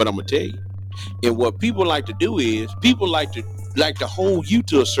it, but I'm gonna tell you. And what people like to do is people like to hold you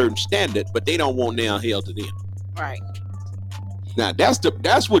to a certain standard, but they don't want down hell to them. Right. Now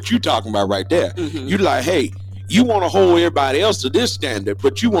that's what you're talking about right there. Mhm. You like, hey, you want to hold everybody else to this standard,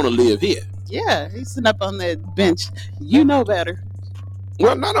 but you want to live here. Yeah, he's sitting up on that bench. You know better.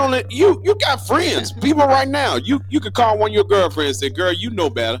 Well, not only you got friends, people right now. You could call one of your girlfriends and say, "Girl, you know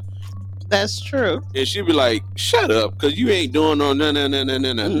better," That's true. and she'll be like, "Shut up, because you ain't doing no.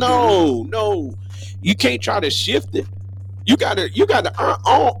 Mhm. No, you can't try to shift it. You gotta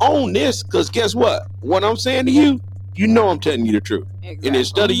own this, because guess what? What I'm saying to you, you know I'm telling you the truth. Exactly. And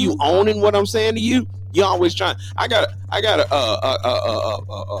instead of you owning what I'm saying to you, you always trying. I got a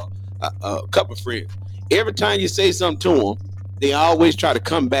couple of friends. Every time you say something to them, they always try to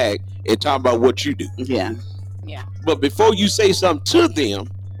come back and talk about what you do. Yeah. But before you say something to them,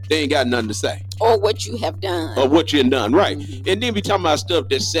 they ain't got nothing to say. Or what you have done. Or what you've done, right? Mhm. And then we talking about stuff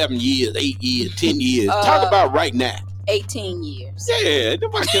that's 7 years, 8 years, 10 years. Talk about right now. 18 years. Yeah,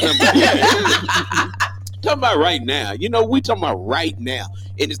 nobody can talking about right now. You know, we talking about right now.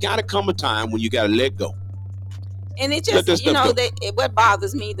 And it's got to come a time when you got to let go. And it Let that just, you stuff know, go. what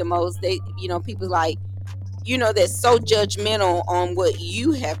bothers me the most, people like, they're so judgmental on what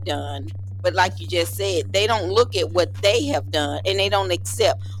you have done. But like you just said, they don't look at what they have done, and they don't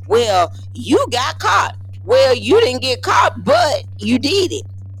accept, well, you got caught. Well, you didn't get caught, but you did it.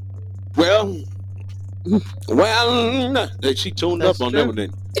 Well, she tuned That's up on true.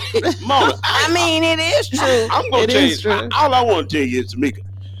 everything. Mona, I mean, it is true. I'm going It to tell is you, true. all I want to tell you is, Tamika,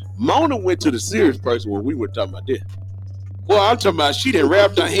 Mona went to the serious person when we were talking about this. Well, I'm talking about she done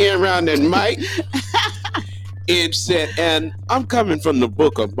wrapped her hand around that mic and said, and I'm coming from the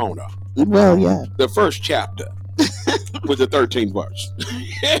book of Mona, Well, yeah. the first chapter with the 13th verse.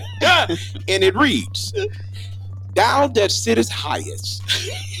 And it reads, thou that sittest highest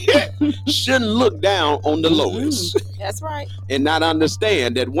shouldn't look down on the lowest, That's right. and not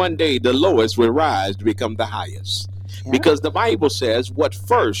understand that one day the lowest will rise to become the highest. Yeah. Because the Bible says, what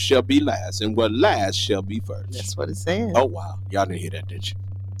first shall be last, and what last shall be first. That's what it said. Oh, wow. Y'all didn't hear that, did you?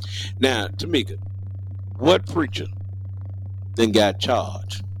 Now, Tamika, what preacher then got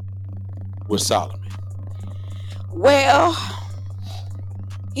charged with Solomon? Well,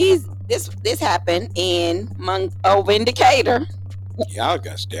 this happened over in Decatur. Y'all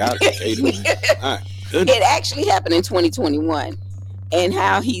got to stay out of the All right. Goodness. It actually happened in 2021. And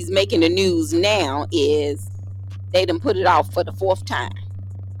how he's making the news now is they done put it off for the 4th time.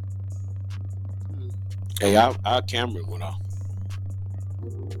 Hey, our camera went off.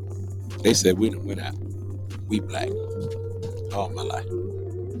 They said we done went out. We black all my life.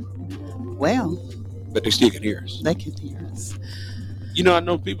 Well, But they still can hear us. they can hear us. You know, I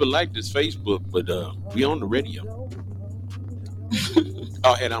know people like this Facebook, but we on the radio.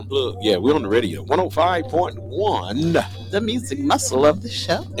 Oh, and unplugged. Yeah, we on the radio. 105.1 The music muscle of the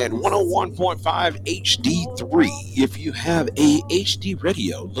show. and 101.5 HD3. If you have a HD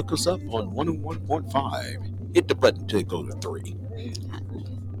radio, look us up on 101.5. Hit the button till it goes to 3.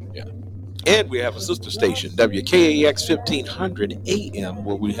 Yeah. And we have a sister station, WKAX 1500 AM,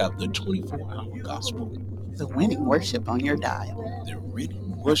 where we have the 24-hour gospel. The winning worship on your dial. The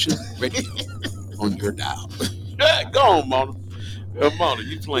winning worship radio on your dial. Go on, Mona. Mona,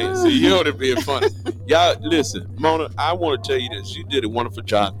 you playing. See, you know they're being funny. Y'all, listen, Mona, I want to tell you this. You did a wonderful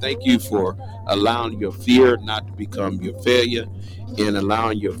job. Thank you for allowing your fear not to become your failure, and not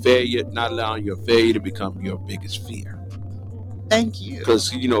allowing your failure to become your biggest fear. Thank you.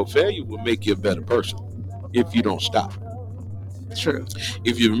 Because, you know, failure will make you a better person if you don't stop. True.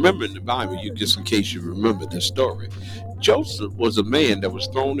 If you remember in the Bible, just in case you remember this story, Joseph was a man that was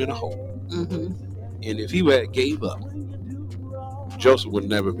thrown in a hole. Mm-hmm. And if he had gave up, Joseph would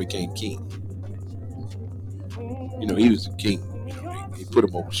never became king. You know, he was a king. You know, they put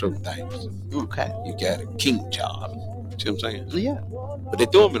him over certain things. Okay. You got a king job. See what I'm saying? Yeah. But they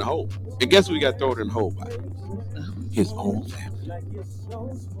threw him in a hole. And guess who he got thrown in a hole by? His own family.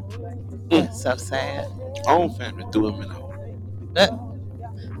 That's so sad. Own family threw him in a hole.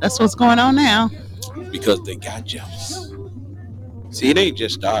 That's what's going on now. Because they got jealous. See, it ain't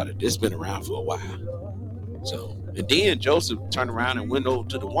just started. It's been around for a while. So, and then Joseph turned around and went over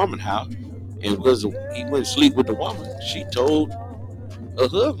to the woman's house, and because he went to sleep with the woman, she told her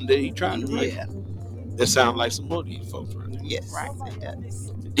husband that he tried to rape. Yeah. That sounds like some more of these folks right there. Yes. Right. It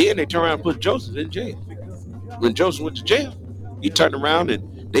does. Then they turned around and put Joseph in jail. When Joseph went to jail, he turned around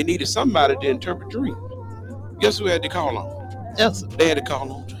and they needed somebody to interpret dreams. Guess who had to call on? Joseph. They had to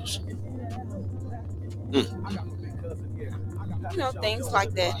call on Joseph. You know, things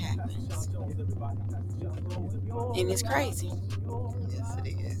like that happens. And it's crazy. Yes, it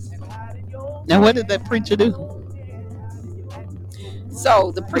is. Now, what did that preacher do?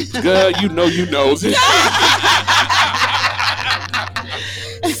 So the preacher. Girl, you know.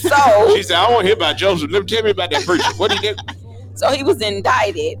 So she said, I want to hear about Joseph. Let me tell me about that preacher. What he did? So he was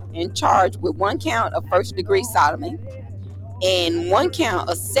indicted and charged with 1 count of first-degree sodomy and 1 count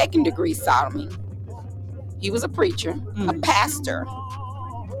of second-degree sodomy. He was a preacher, a pastor.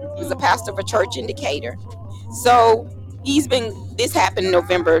 He was a pastor of a church in Decatur. So this happened in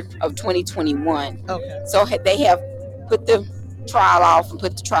November of 2021. Okay. So they have put the trial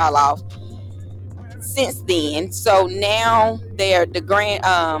off since then. So now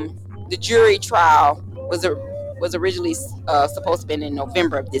the jury trial was originally supposed to be in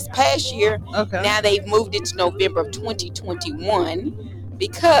November of this past year. Okay. Now they've moved it to November of 2021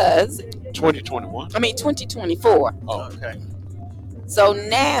 because 2024. Oh, okay. So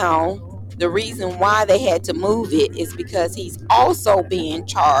now the reason why they had to move it is because he's also being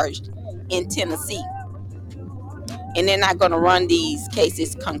charged in Tennessee. And they're not going to run these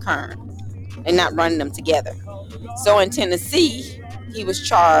cases concurrent. They're not running them together. So in Tennessee, he was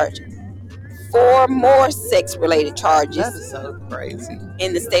charged 4 more sex-related charges. That is so crazy.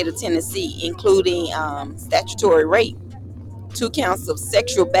 In the state of Tennessee, including statutory rape, 2 counts of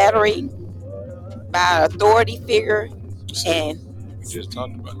sexual battery by an authority figure, and we just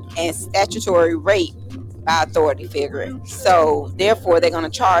talked about that. And statutory rape by authority figure. So therefore, they're going to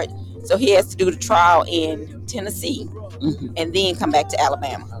charge. So he has to do the trial in Tennessee and then come back to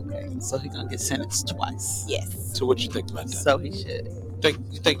Alabama. Okay, so he's going to get sentenced twice. Yes. So what you think about that? So he should.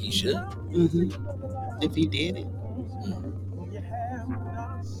 You think he should? Mm-hmm. If he did it.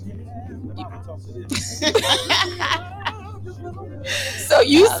 So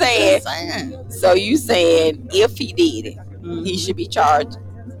you saying if he did it, he should be charged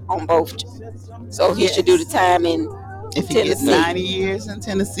on both. So he should do the time in if he Tennessee. gets 90 years in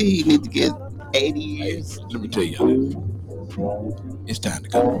Tennessee, he needs to get 80 years. Hey, let me tell you, it's time to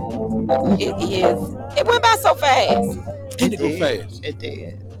go. It is. It went by so fast. It go fast. It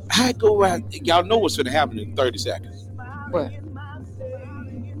did. I go around. Y'all know what's going to happen in 30 seconds. What?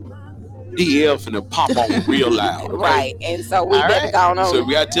 DL finna pop on real loud. Okay? Right. And so we better go on. So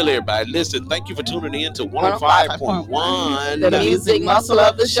we got to tell everybody, listen, thank you for tuning in to 105.1. The music muscle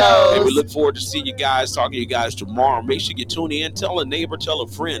of the show. And we look forward to seeing you guys, talking to you guys tomorrow. Make sure you tune in. Tell a neighbor, tell a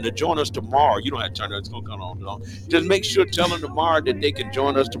friend to join us tomorrow. You don't have to turn it. It's going to come on long. Just make sure, tell them tomorrow that they can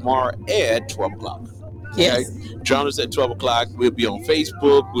join us tomorrow at 12 o'clock. Yes. Okay? Join us at 12 o'clock. We'll be on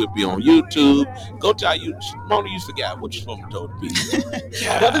Facebook. We'll be on YouTube. Go to our YouTube. Mona, you forgot what you're supposed to be. Go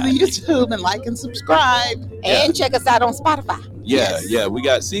to the YouTube and like and subscribe. And check us out on Spotify. Yeah. We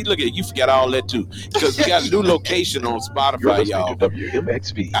got, look at you forgot all that too. Because we got a new location on Spotify, y'all.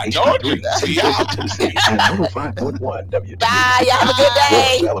 WMXV. I told you. Tennessee and 105.1 WTV. Bye. Y'all have a good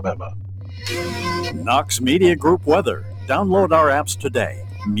day. Alabama. Knox Media Group weather. Download our apps today.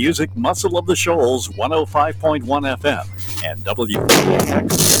 Music Muscle of the Shoals 105.1 FM and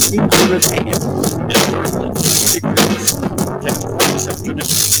WMX 1800 AM. In Berkeley, 60 degrees. 10 this afternoon.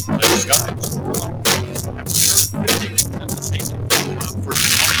 Clear skies.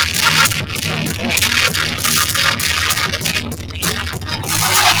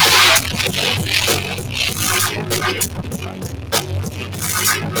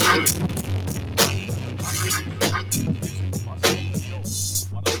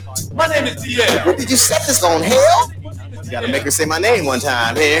 My name is DL. What, did you set this on hell? You gotta make her say my name one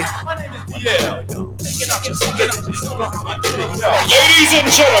time here. My name is DL. Ladies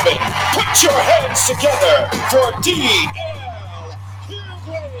and gentlemen, put your hands together for DL.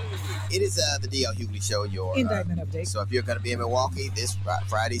 It is the DL Hughley Show, your indictment update. So if you're going to be in Milwaukee this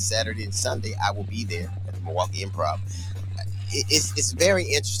Friday, Saturday, and Sunday, I will be there at the Milwaukee Improv. It's very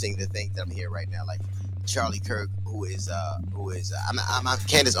interesting to think that I'm here right now. Like Charlie Kirk, who is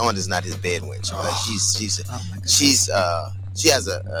Candace Owens is not his bed wench, but she has a